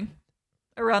happening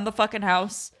around the fucking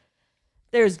house.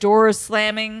 There's doors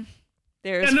slamming.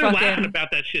 There's And they're laughing fucking. about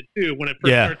that shit, too, when it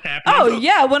first Yeah. starts happening. Oh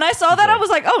yeah, when I saw that, I was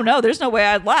like, oh no, there's no way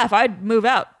I'd laugh. I'd move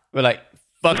out. we're like,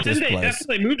 fuck this Didn't they, place. that's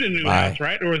when they moved into the new Bye. house,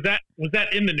 right? Or was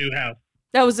that in the new house?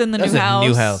 That was in the That's new a house.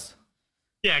 new house.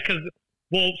 Yeah, because,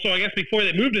 well, so I guess before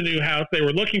they moved to the new house, they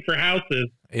were looking for houses,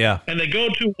 Yeah. and they go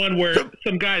to one where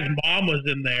some guy's mom was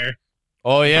in there.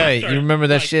 Oh, yeah. Starts, You remember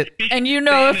that like, shit? speaking And you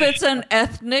know, if Spanish. it's an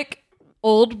ethnic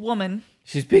old woman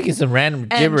She's speaking some random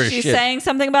and gibberish she's shit. saying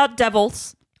something about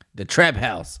devils, The trap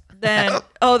house. then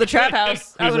the trap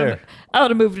house. I Who's would there?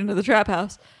 have moved into the trap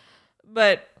house.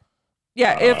 But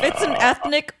yeah, if it's an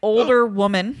ethnic older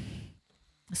woman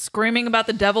screaming about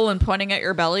the devil and pointing at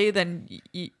your belly, then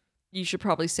you should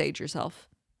probably sage yourself.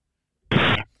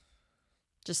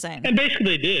 Just saying. And basically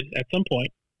they did at some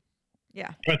point,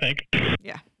 Yeah. I think.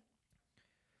 Yeah.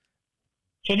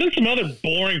 So then some other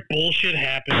boring bullshit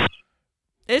happens.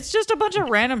 It's just a bunch of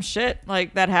random shit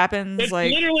like that happens, It's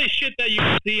like literally shit that you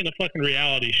can see in a fucking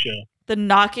reality show. the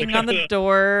knocking on the Except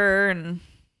door and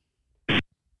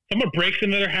Someone breaks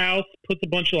into their house, puts a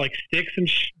bunch of like sticks and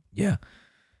Yeah.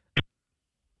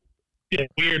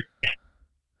 weird.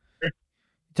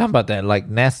 Talking about that, like,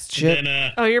 nest shit. And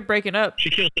then oh, you're breaking up. she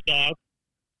kills the dog.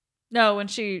 No, when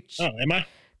she Oh, am I?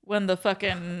 when the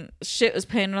fucking shit was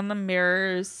painted on the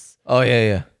mirrors. Oh, yeah,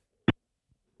 yeah.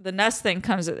 the nest thing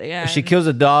comes at the end. She kills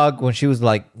a dog when she was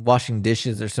like washing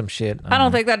dishes or some shit. I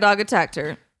don't think that dog attacked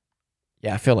her.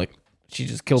 Yeah, I feel like she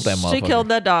just killed that motherfucker. She killed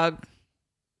that dog.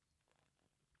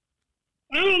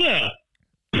 I don't know.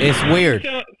 It's weird.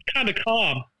 It's kind of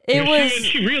calm. It was.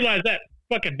 She realized that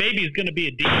fucking baby is gonna be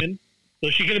a demon, so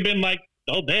she could have been like,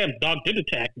 "Oh damn, dog did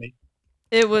attack me."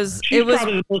 It was. She's It was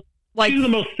probably the most, like. she's the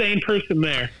most sane person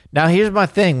there. Now here's my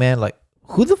thing, man. Like,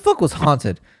 who the fuck was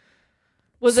haunted?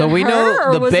 Was So it we her know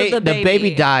or the, was it the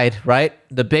baby died, right?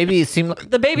 The baby seemed like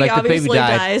The baby like obviously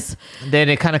dies. Then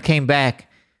it kind of came back.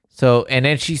 So and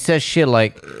then she says shit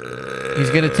like, "He's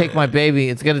gonna take my baby.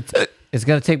 It's gonna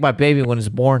take my baby when it's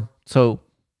born." So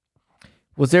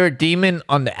was there a demon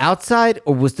on the outside,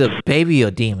 or was the baby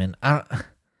a demon?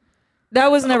 That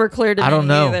was never clear to me I don't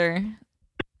know. either.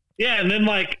 Yeah, and then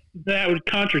like that would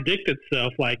contradict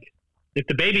itself. Like if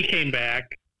the baby came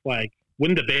back, like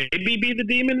wouldn't the baby be the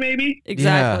demon? Maybe.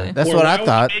 Exactly. Yeah, that's Or what why I would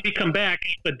thought. The baby come back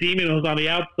if the demon was on the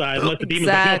outside. Unless the demon's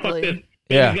Exactly. like, no, fuck this.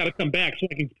 Yeah. Baby's got to come back so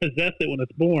I can possess it when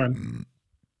it's born.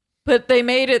 But they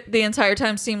made it the entire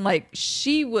time seem like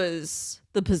she was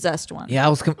the possessed one. Yeah, I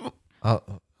was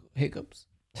hiccups.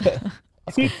 I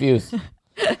was confused.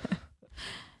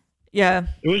 Yeah.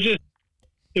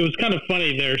 It was kind of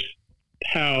funny. There's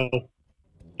how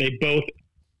they both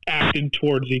acted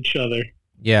towards each other.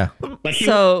 Yeah. Like he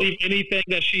So- won't believe anything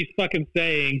that she's fucking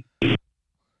saying,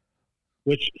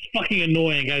 which is fucking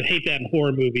annoying. I hate that in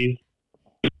horror movies.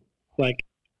 Like,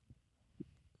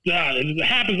 it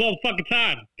happens all the fucking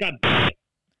time. God damn it.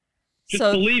 Just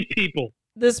So- believe people.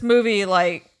 This movie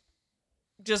like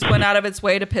just went out of its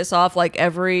way to piss off like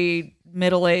every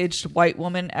middle-aged white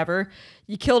woman ever.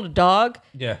 You killed a dog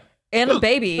Yeah. and a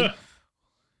baby.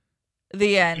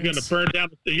 The end. You're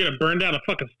gonna burn down a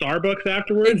fucking Starbucks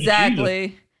afterwards.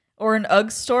 Exactly. Or an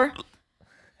UGG store.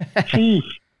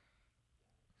 Jesus.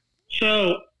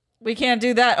 So We can't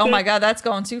do that. Oh my god, that's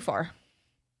going too far.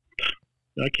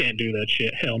 I can't do that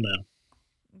shit. Hell no.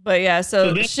 But yeah, so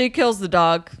So then- she kills the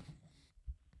dog.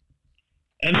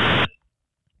 And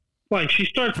like she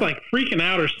starts like freaking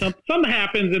out or something. Something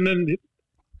happens, and then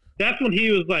that's when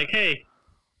he was like, "Hey,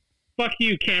 fuck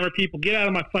you, camera people, get out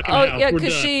of my fucking Oh house." yeah, We're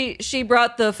because done." she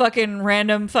brought the fucking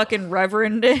random fucking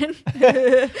reverend in.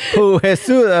 Who Jesus?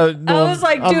 I was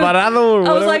like, dude, Alvarado or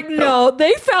I was whatever? like, no,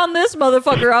 they found this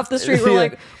motherfucker off the street. We're Yeah.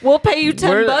 like, we'll pay you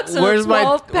 $10 and a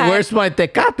 12 pack. Where's my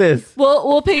tecates?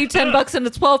 We'll pay you $10 and a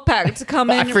 12 pack to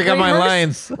come in. I forgot my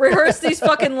lines. Rehearse these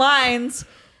fucking lines.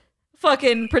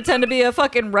 Fucking pretend to be a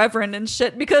fucking reverend and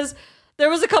shit. Because there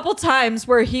was a couple times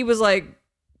where he was like,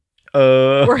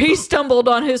 where he stumbled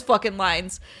on his fucking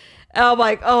lines. And I'm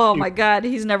like, oh my god,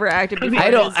 he's never acted before. I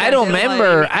don't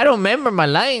remember. I don't remember my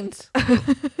lines. He's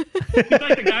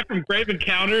like the guy from Grave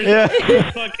Encounters. Yeah.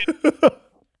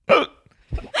 Fucking,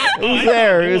 Who's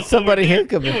there? It was somebody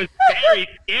hiccuping. It was very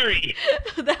scary.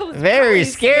 That was Very pretty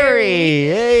scary.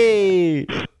 Hey.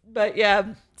 But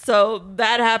yeah, so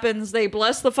that happens. They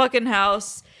bless the fucking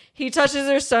house. He touches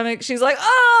her stomach. She's like,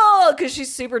 oh, because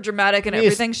she's super dramatic and Yes.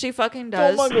 everything she fucking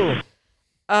does. Oh my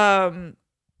God.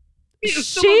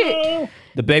 She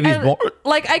The baby's and, born.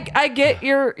 like I get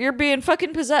you're being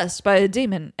fucking possessed by a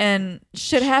demon and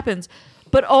shit happens.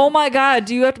 But oh my god,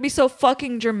 do you have to be so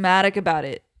fucking dramatic about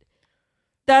it?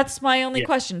 That's my only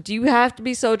question. Do you have to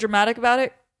be so dramatic about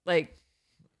it? Like,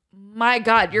 my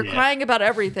god, you're crying about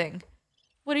everything.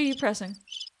 What are you pressing?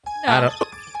 No.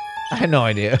 I had no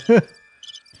idea.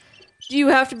 Do you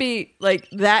have to be like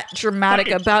that dramatic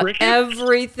Fucking about cricket?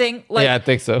 everything? Like, yeah, I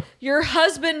think so. your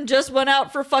husband just went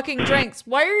out for fucking drinks.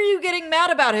 Why are you getting mad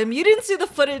about him? You didn't see the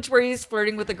footage where he's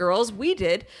flirting with the girls. We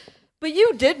did. But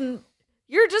you didn't.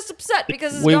 You're just upset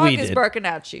because his dog is did. barking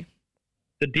at you.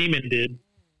 The demon did.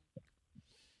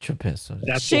 Trapezo.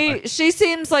 That's why. She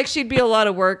seems like she'd be a lot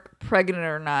of work, pregnant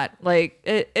or not. Like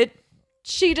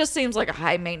she just seems like a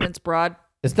high maintenance broad.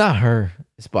 It's not her.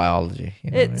 It's biology.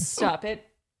 You know what I mean? Stop it.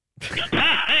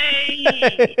 Hey!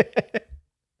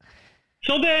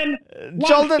 So then, long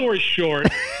Sheldon- story short,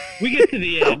 we get to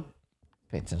the end.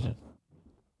 Pay attention.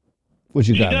 What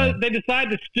you got, man? They decide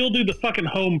to still do the fucking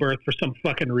home birth for some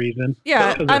fucking reason.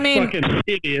 Yeah, 'Cause I they're mean, fucking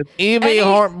idiots.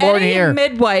 Even born here.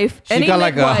 Midwife. She any got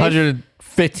like midwife,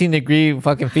 115-degree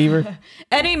fucking fever.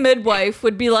 Any midwife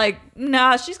would be like,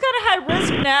 nah, she's got a high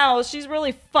risk now. She's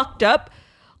really fucked up.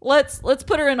 Let's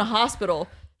put her in a hospital.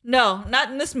 No,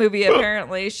 not in this movie.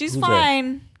 Apparently, she's Who's that?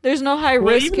 fine. There's no high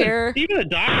Well, risk here. even the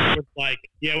doctor was like,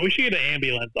 "Yeah, we should get an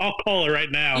ambulance. I'll call her right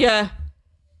now." Yeah,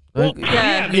 Well,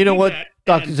 yeah. they You know did what, that,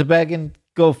 Dr. and- Zabagan?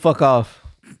 Go fuck off.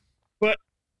 But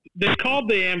they called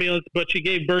the ambulance, but she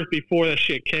gave birth before that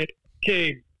shit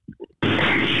came.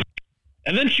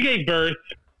 And then she gave birth,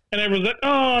 and everyone's like,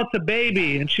 "Oh, it's a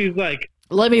baby," and she's like,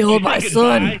 Let me hold she's my like,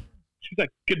 son. "Goodbye." She's like,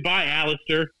 "Goodbye,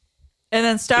 Alistair," And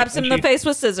then stabs him in the face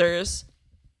with scissors.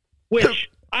 which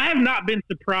I have not been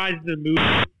surprised in the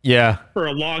movie Yeah. for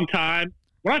a long time.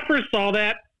 When I first saw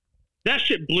that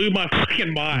shit blew my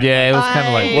fucking mind. Yeah, it was kind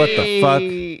of like, what the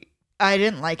fuck? I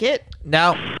didn't like it.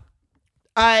 Now,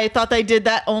 I thought they did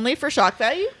that only for shock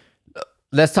value.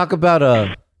 let's talk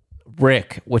about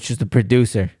Rick, which is the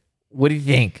producer. What do you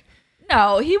think?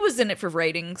 No, he was in it for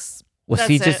ratings. Was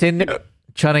he That's just it. in there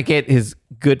trying to get his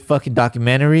good fucking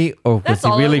documentary, or was That's he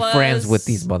all it really was. friends with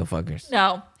these motherfuckers?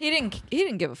 No, he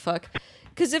didn't give a fuck.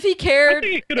 Because if he I cared,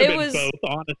 think it could have been was both,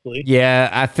 honestly. Yeah,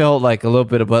 I felt like a little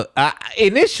bit of both.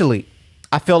 Initially,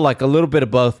 I felt like a little bit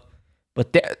of both,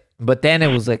 but then it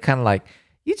was like kind of like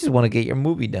you just want to get your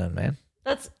movie done, man.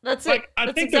 that's Like, it. I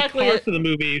That's think exactly there's parts it. of the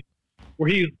movie where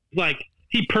he's like,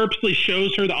 he purposely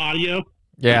shows her the audio,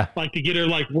 Yeah, like to get her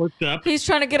like worked up. He's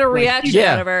trying to get a reaction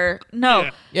yeah. out of her. No,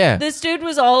 Yeah. yeah. this dude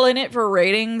was all in it for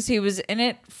ratings. He was in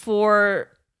it for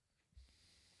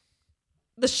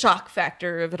the shock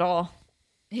factor of it all.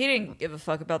 He didn't give a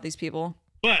fuck about these people.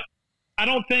 But I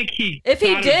don't think he. If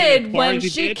he got as good did, as far when as he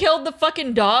she did. killed the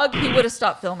fucking dog, he would have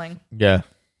stopped filming. Yeah.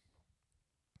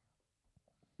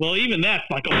 Well, even that's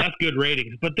like, oh, that's good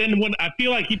ratings. But then when I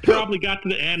feel like he probably got to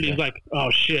the end, he's like,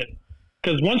 oh shit,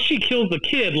 because once she kills the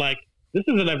kid, like this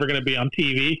isn't ever going to be on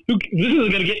TV. This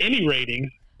isn't going to get any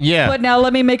ratings. Yeah. But now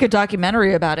let me make a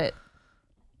documentary about it.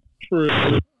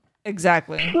 True.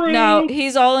 Exactly. True. No,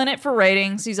 he's all in it for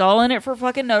ratings. He's all in it for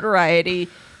fucking notoriety.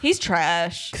 He's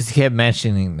trash. Because he kept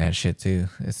mentioning that shit too.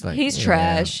 It's like He's yeah.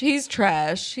 trash. He's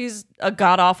trash. He's a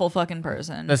god awful fucking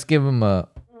person. Let's give him a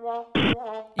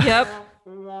Yep.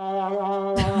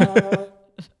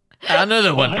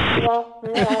 another one.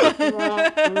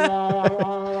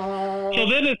 So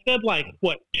then it said like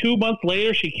what 2 months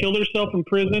later she killed herself in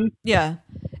prison. Yeah.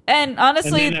 And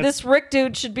honestly, And then this Rick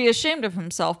dude should be ashamed of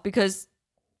himself because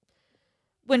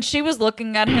when she was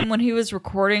looking at him when he was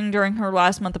recording during her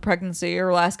last month of pregnancy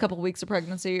or last couple of weeks of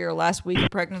pregnancy or last week of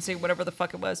pregnancy, whatever the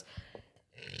fuck it was,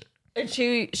 and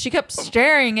she kept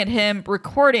staring at him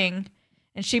recording,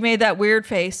 and she made that weird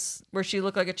face where she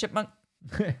looked like a chipmunk,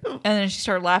 and then she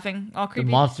started laughing all The creepy.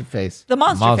 monster face. The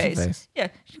monster face. Yeah.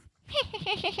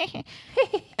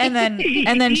 and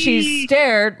then she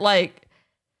stared like,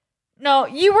 no,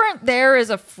 you weren't there as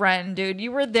a friend, dude.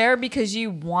 You were there because you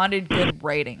wanted good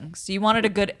ratings. You wanted a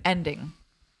good ending.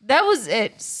 That was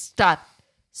it. Stop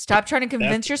trying to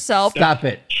convince yourself. Stop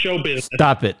it. Show business.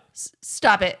 Stop it.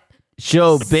 Stop it.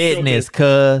 Show business,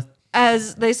 cuz.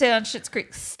 As they say on Schitt's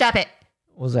Creek, stop it.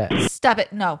 What's that? Stop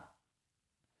it. No.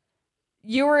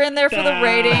 You were in there for the Stop.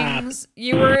 ratings.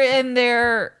 You were in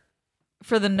there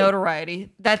for the notoriety.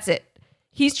 That's it.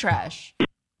 He's trash.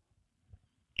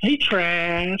 He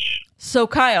trash. So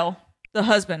Kyle, the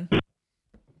husband,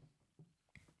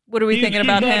 what are we thinking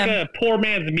about like him? a poor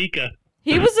man's Mika.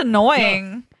 He was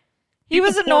annoying. He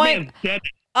was a poor annoying. man's Dennis.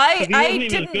 I he wasn't even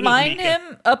as didn't good as mind Mika.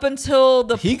 him up until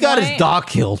the He got his point- dog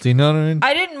killed, you know what I mean?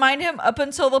 I didn't mind him up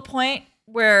until the point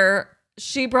where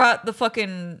she brought the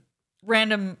fucking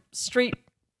random street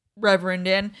reverend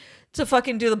in to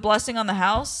fucking do the blessing on the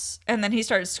house, and then he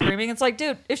started screaming. It's like,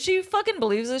 dude, if she fucking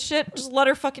believes this shit, just let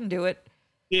her fucking do it.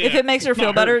 Yeah, If it makes her it's feel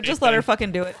not better, her just let her thing.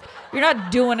 fucking do it. You're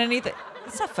not doing anything.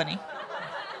 It's not funny.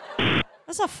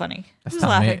 That's not funny. That's Who's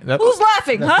not me. laughing? That- Who's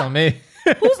laughing, That's huh? not me.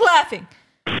 Who's laughing?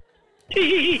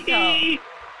 No.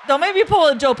 Don't make me pull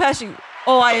a Joe Pesci.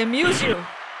 Oh, I amuse you.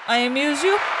 I amuse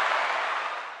you.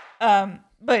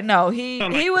 But no, he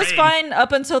Sound like was Rain. fine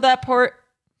up until that part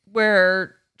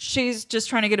where she's just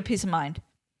trying to get a peace of mind,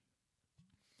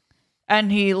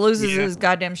 and he loses Yeah. his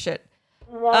goddamn shit.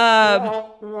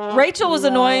 Rachel was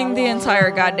annoying the entire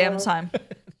goddamn time.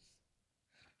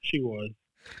 She was.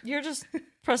 You're just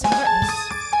pressing buttons.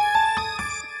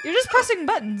 You're just pressing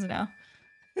buttons now.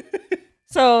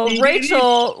 So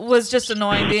Rachel was just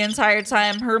annoying the entire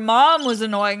time. Her mom was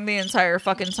annoying the entire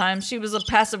fucking time. She was a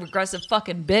passive aggressive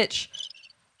fucking bitch.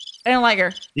 I didn't like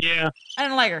her. Yeah, I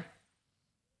didn't like her.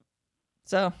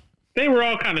 So they were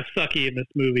all kind of sucky in this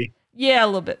movie. yeah, a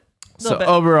little bit. So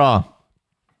overall,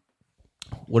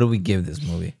 what do we give this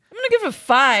movie? I'm gonna give it a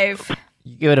 5.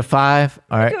 You give it a 5?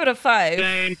 All right. Give it a 5.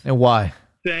 Same, And why?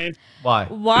 same. Why?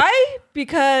 Why?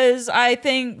 Because I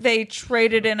think they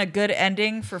traded in a good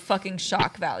ending for fucking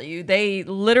shock value. They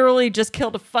literally just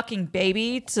killed a fucking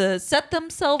baby to set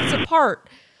themselves apart.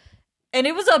 And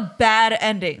it was a bad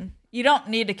ending. You don't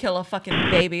need to kill a fucking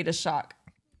baby to shock.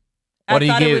 Why do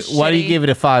you give it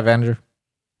a 5, Andrew?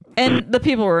 And the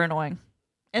people were annoying.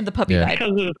 And the puppy Yeah. died. Because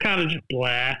it was kind of just blah.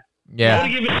 I Yeah.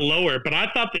 would give it lower, but I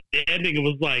thought the ending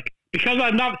was like because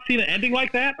I've not seen an ending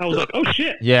like that, I was like, oh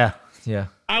shit. Yeah.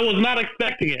 I was not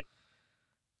expecting it.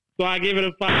 So I gave it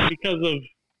a 5 because of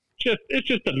it's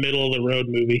just a middle of the road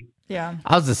movie. Yeah.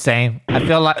 I was the same. I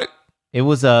felt like it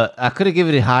was I could have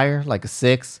given it higher, like a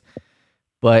 6,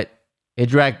 but it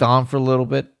dragged on for a little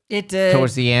bit It did.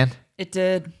 towards the end. It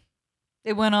did.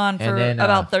 It went on for then,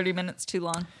 about 30 minutes too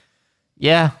long.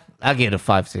 Yeah, I'll give it a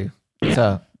 5 too.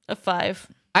 So A 5.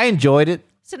 I enjoyed it.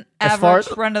 It's an As far average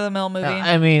as- run-of-the-mill movie.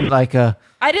 I mean, like I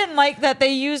didn't like that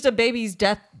they used a baby's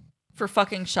death for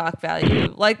fucking shock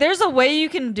value. Like, there's a way you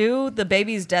can do the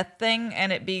baby's death thing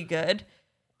and it be good.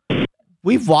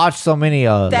 we've watched so many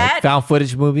like found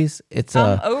footage movies. It's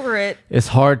I'm over it. it's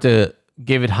hard to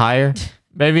give it higher.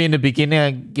 Maybe in the beginning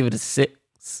I give it a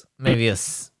 6, maybe a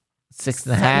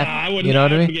 6.5. I wouldn't. You know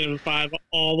what I mean? Give it a 5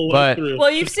 all the way But- through. Well,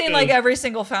 you've Just seen because- like every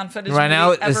single found footage Right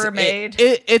movie now, ever it's, made.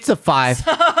 it's a 5.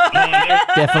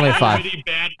 Definitely a 5. really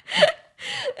bad.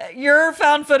 Your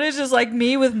found footage is like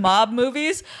me with mob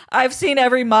movies. I've seen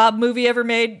every mob movie ever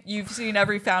made. You've seen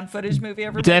every found footage movie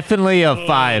ever made. Definitely a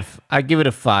 5. I give it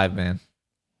a 5, man.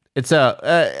 It's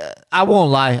I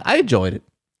won't lie, I enjoyed it.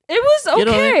 It was okay. You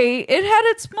know what I It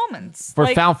had its moments. For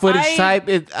Like, found footage type,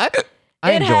 I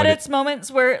It enjoyed had it. its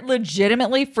moments where it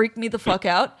legitimately freaked me the fuck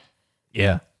out.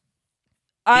 Yeah.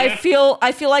 I Yeah.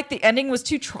 feel like the ending was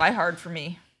too try hard for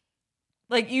me.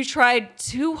 Like, you tried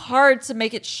too hard to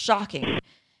make it shocking.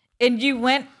 And you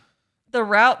went the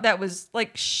route that was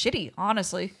like shitty,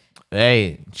 honestly.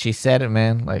 Hey, she said it,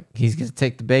 man. Like, he's gonna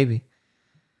take the baby.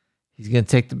 He's gonna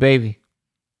take the baby.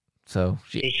 So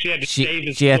She had to save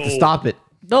his she had to soul. stop it.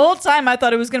 The whole time I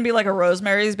thought it was gonna be like a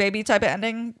Rosemary's Baby type of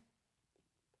ending.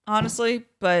 Honestly.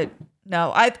 But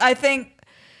no. I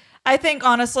think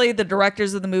honestly the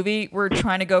directors of the movie were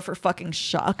trying to go for fucking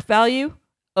shock value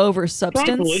over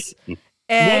substance. Probably.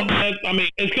 And Well, I mean,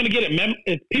 it's going to get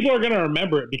it. People are going to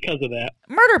remember it because of that.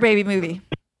 murder baby movie.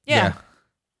 Yeah.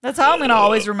 That's how I'm gonna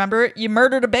always remember it. You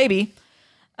murdered a baby.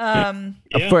 Yeah.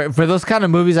 For those kind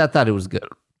of movies, I thought it was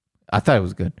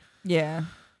good. Yeah.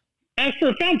 As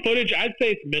for found footage, I'd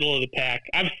say it's middle of the pack.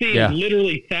 I've seen Yeah.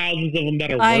 literally thousands of them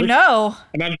that are worse. I know.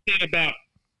 And I've seen about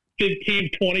 15,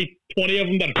 20 of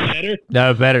them that are better.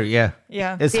 No, better, yeah.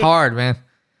 Yeah. It's hard, man.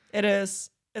 It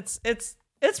is. It's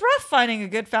rough finding a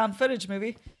good found footage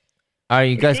movie. All right,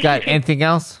 you guys got anything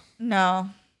else? No.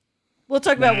 We'll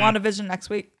talk about Nah. WandaVision next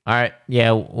week. All right,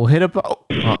 yeah, we'll hit up.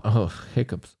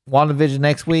 Hiccups. WandaVision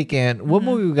next week, and what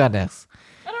movie we got next?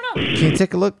 I don't know. Can you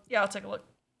take a look? Yeah, I'll take a look.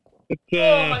 It's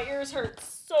Oh, my ears hurt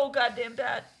so goddamn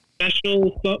bad.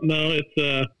 special something. No,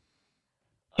 it's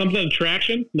something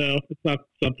attraction. No, it's not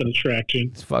something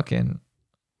attraction. It's fucking.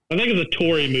 I think it's a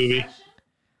Tory movie.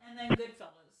 And then Goodfellas.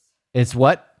 It's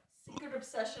what? Secret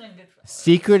Obsession and Goodfellas.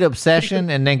 Secret Obsession,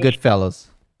 and then Goodfellas.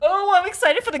 Oh, I'm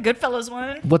excited for the Goodfellas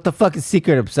one. What the fuck is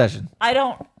Secret Obsession? I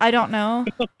don't know.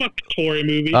 It's a fucking Tory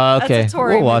movie. Okay, a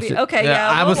Tory we'll watch movie. it. Okay, yeah,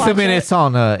 I'm we'll watch assuming it. it's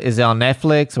on. Is it on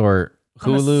Netflix or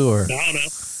Hulu or? I don't know.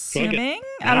 Assuming?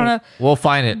 I don't know. We'll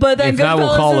find it. But then if not,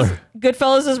 we'll call Goodfellas her.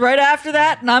 Goodfellas is right after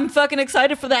that, and I'm fucking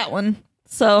excited for that one.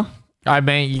 So, All right,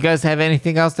 man. You guys have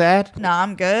anything else to add? nah,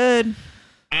 I'm good.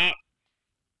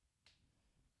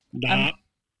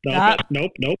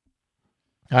 Nope.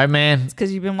 All right, man.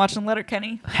 Because you've been watching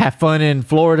Letterkenny. Have fun in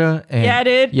Florida. And Yeah,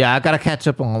 dude. Yeah, I gotta catch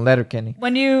up on Letterkenny.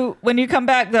 When you come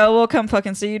back though, we'll come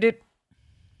fucking see you, dude.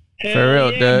 Hell For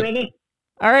real, yeah, dude. brother.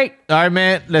 All right. All right,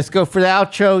 man. Let's go for the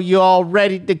outro. You all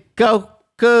ready to go?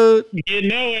 Good. You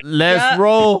know it. Let's Yeah.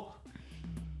 roll.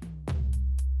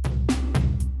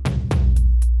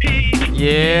 P,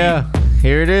 Yeah.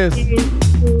 Here it is.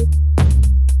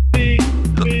 P,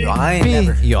 Yo, I ain't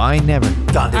never Yo, I ain't never.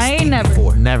 done this I ain't deep never.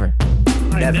 before. Never.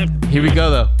 Never. Here we go,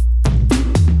 though.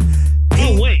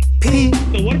 Oh, wait. P,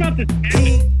 So what about this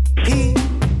cabin? P,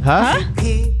 Huh?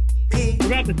 P, P, What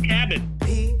about this cabin?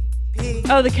 P, P,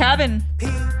 Oh, the cabin. P.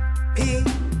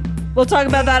 We'll talk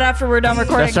about that after we're done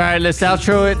recording. That's all right. Let's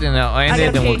outro it, and I'll end I it,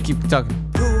 gotta and we'll pee. keep talking.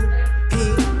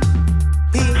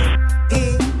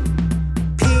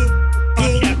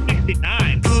 Podcast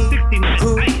 69.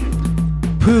 69. Nice.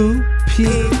 Poo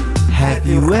pee. Have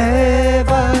you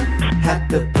ever had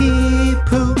the pee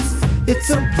poops? It's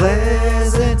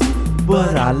unpleasant,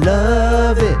 but I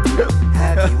love it.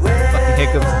 Have you ever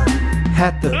Hiccups.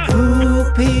 Had the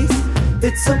poopies.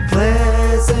 It's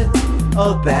unpleasant,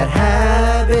 a bad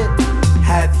habit.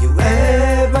 Have you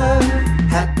ever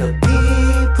had the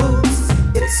pee poops?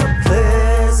 It's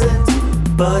unpleasant,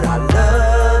 but I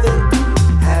love it.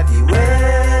 Have you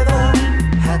ever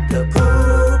had the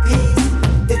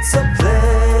poopies? It's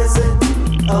unpleasant,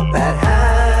 a bad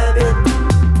habit.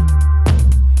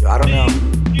 Yo, I don't know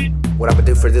what I'm gonna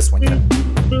do for this one yet.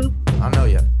 I don't know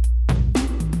yet.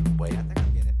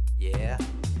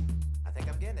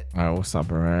 All right, we'll stop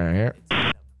it right here.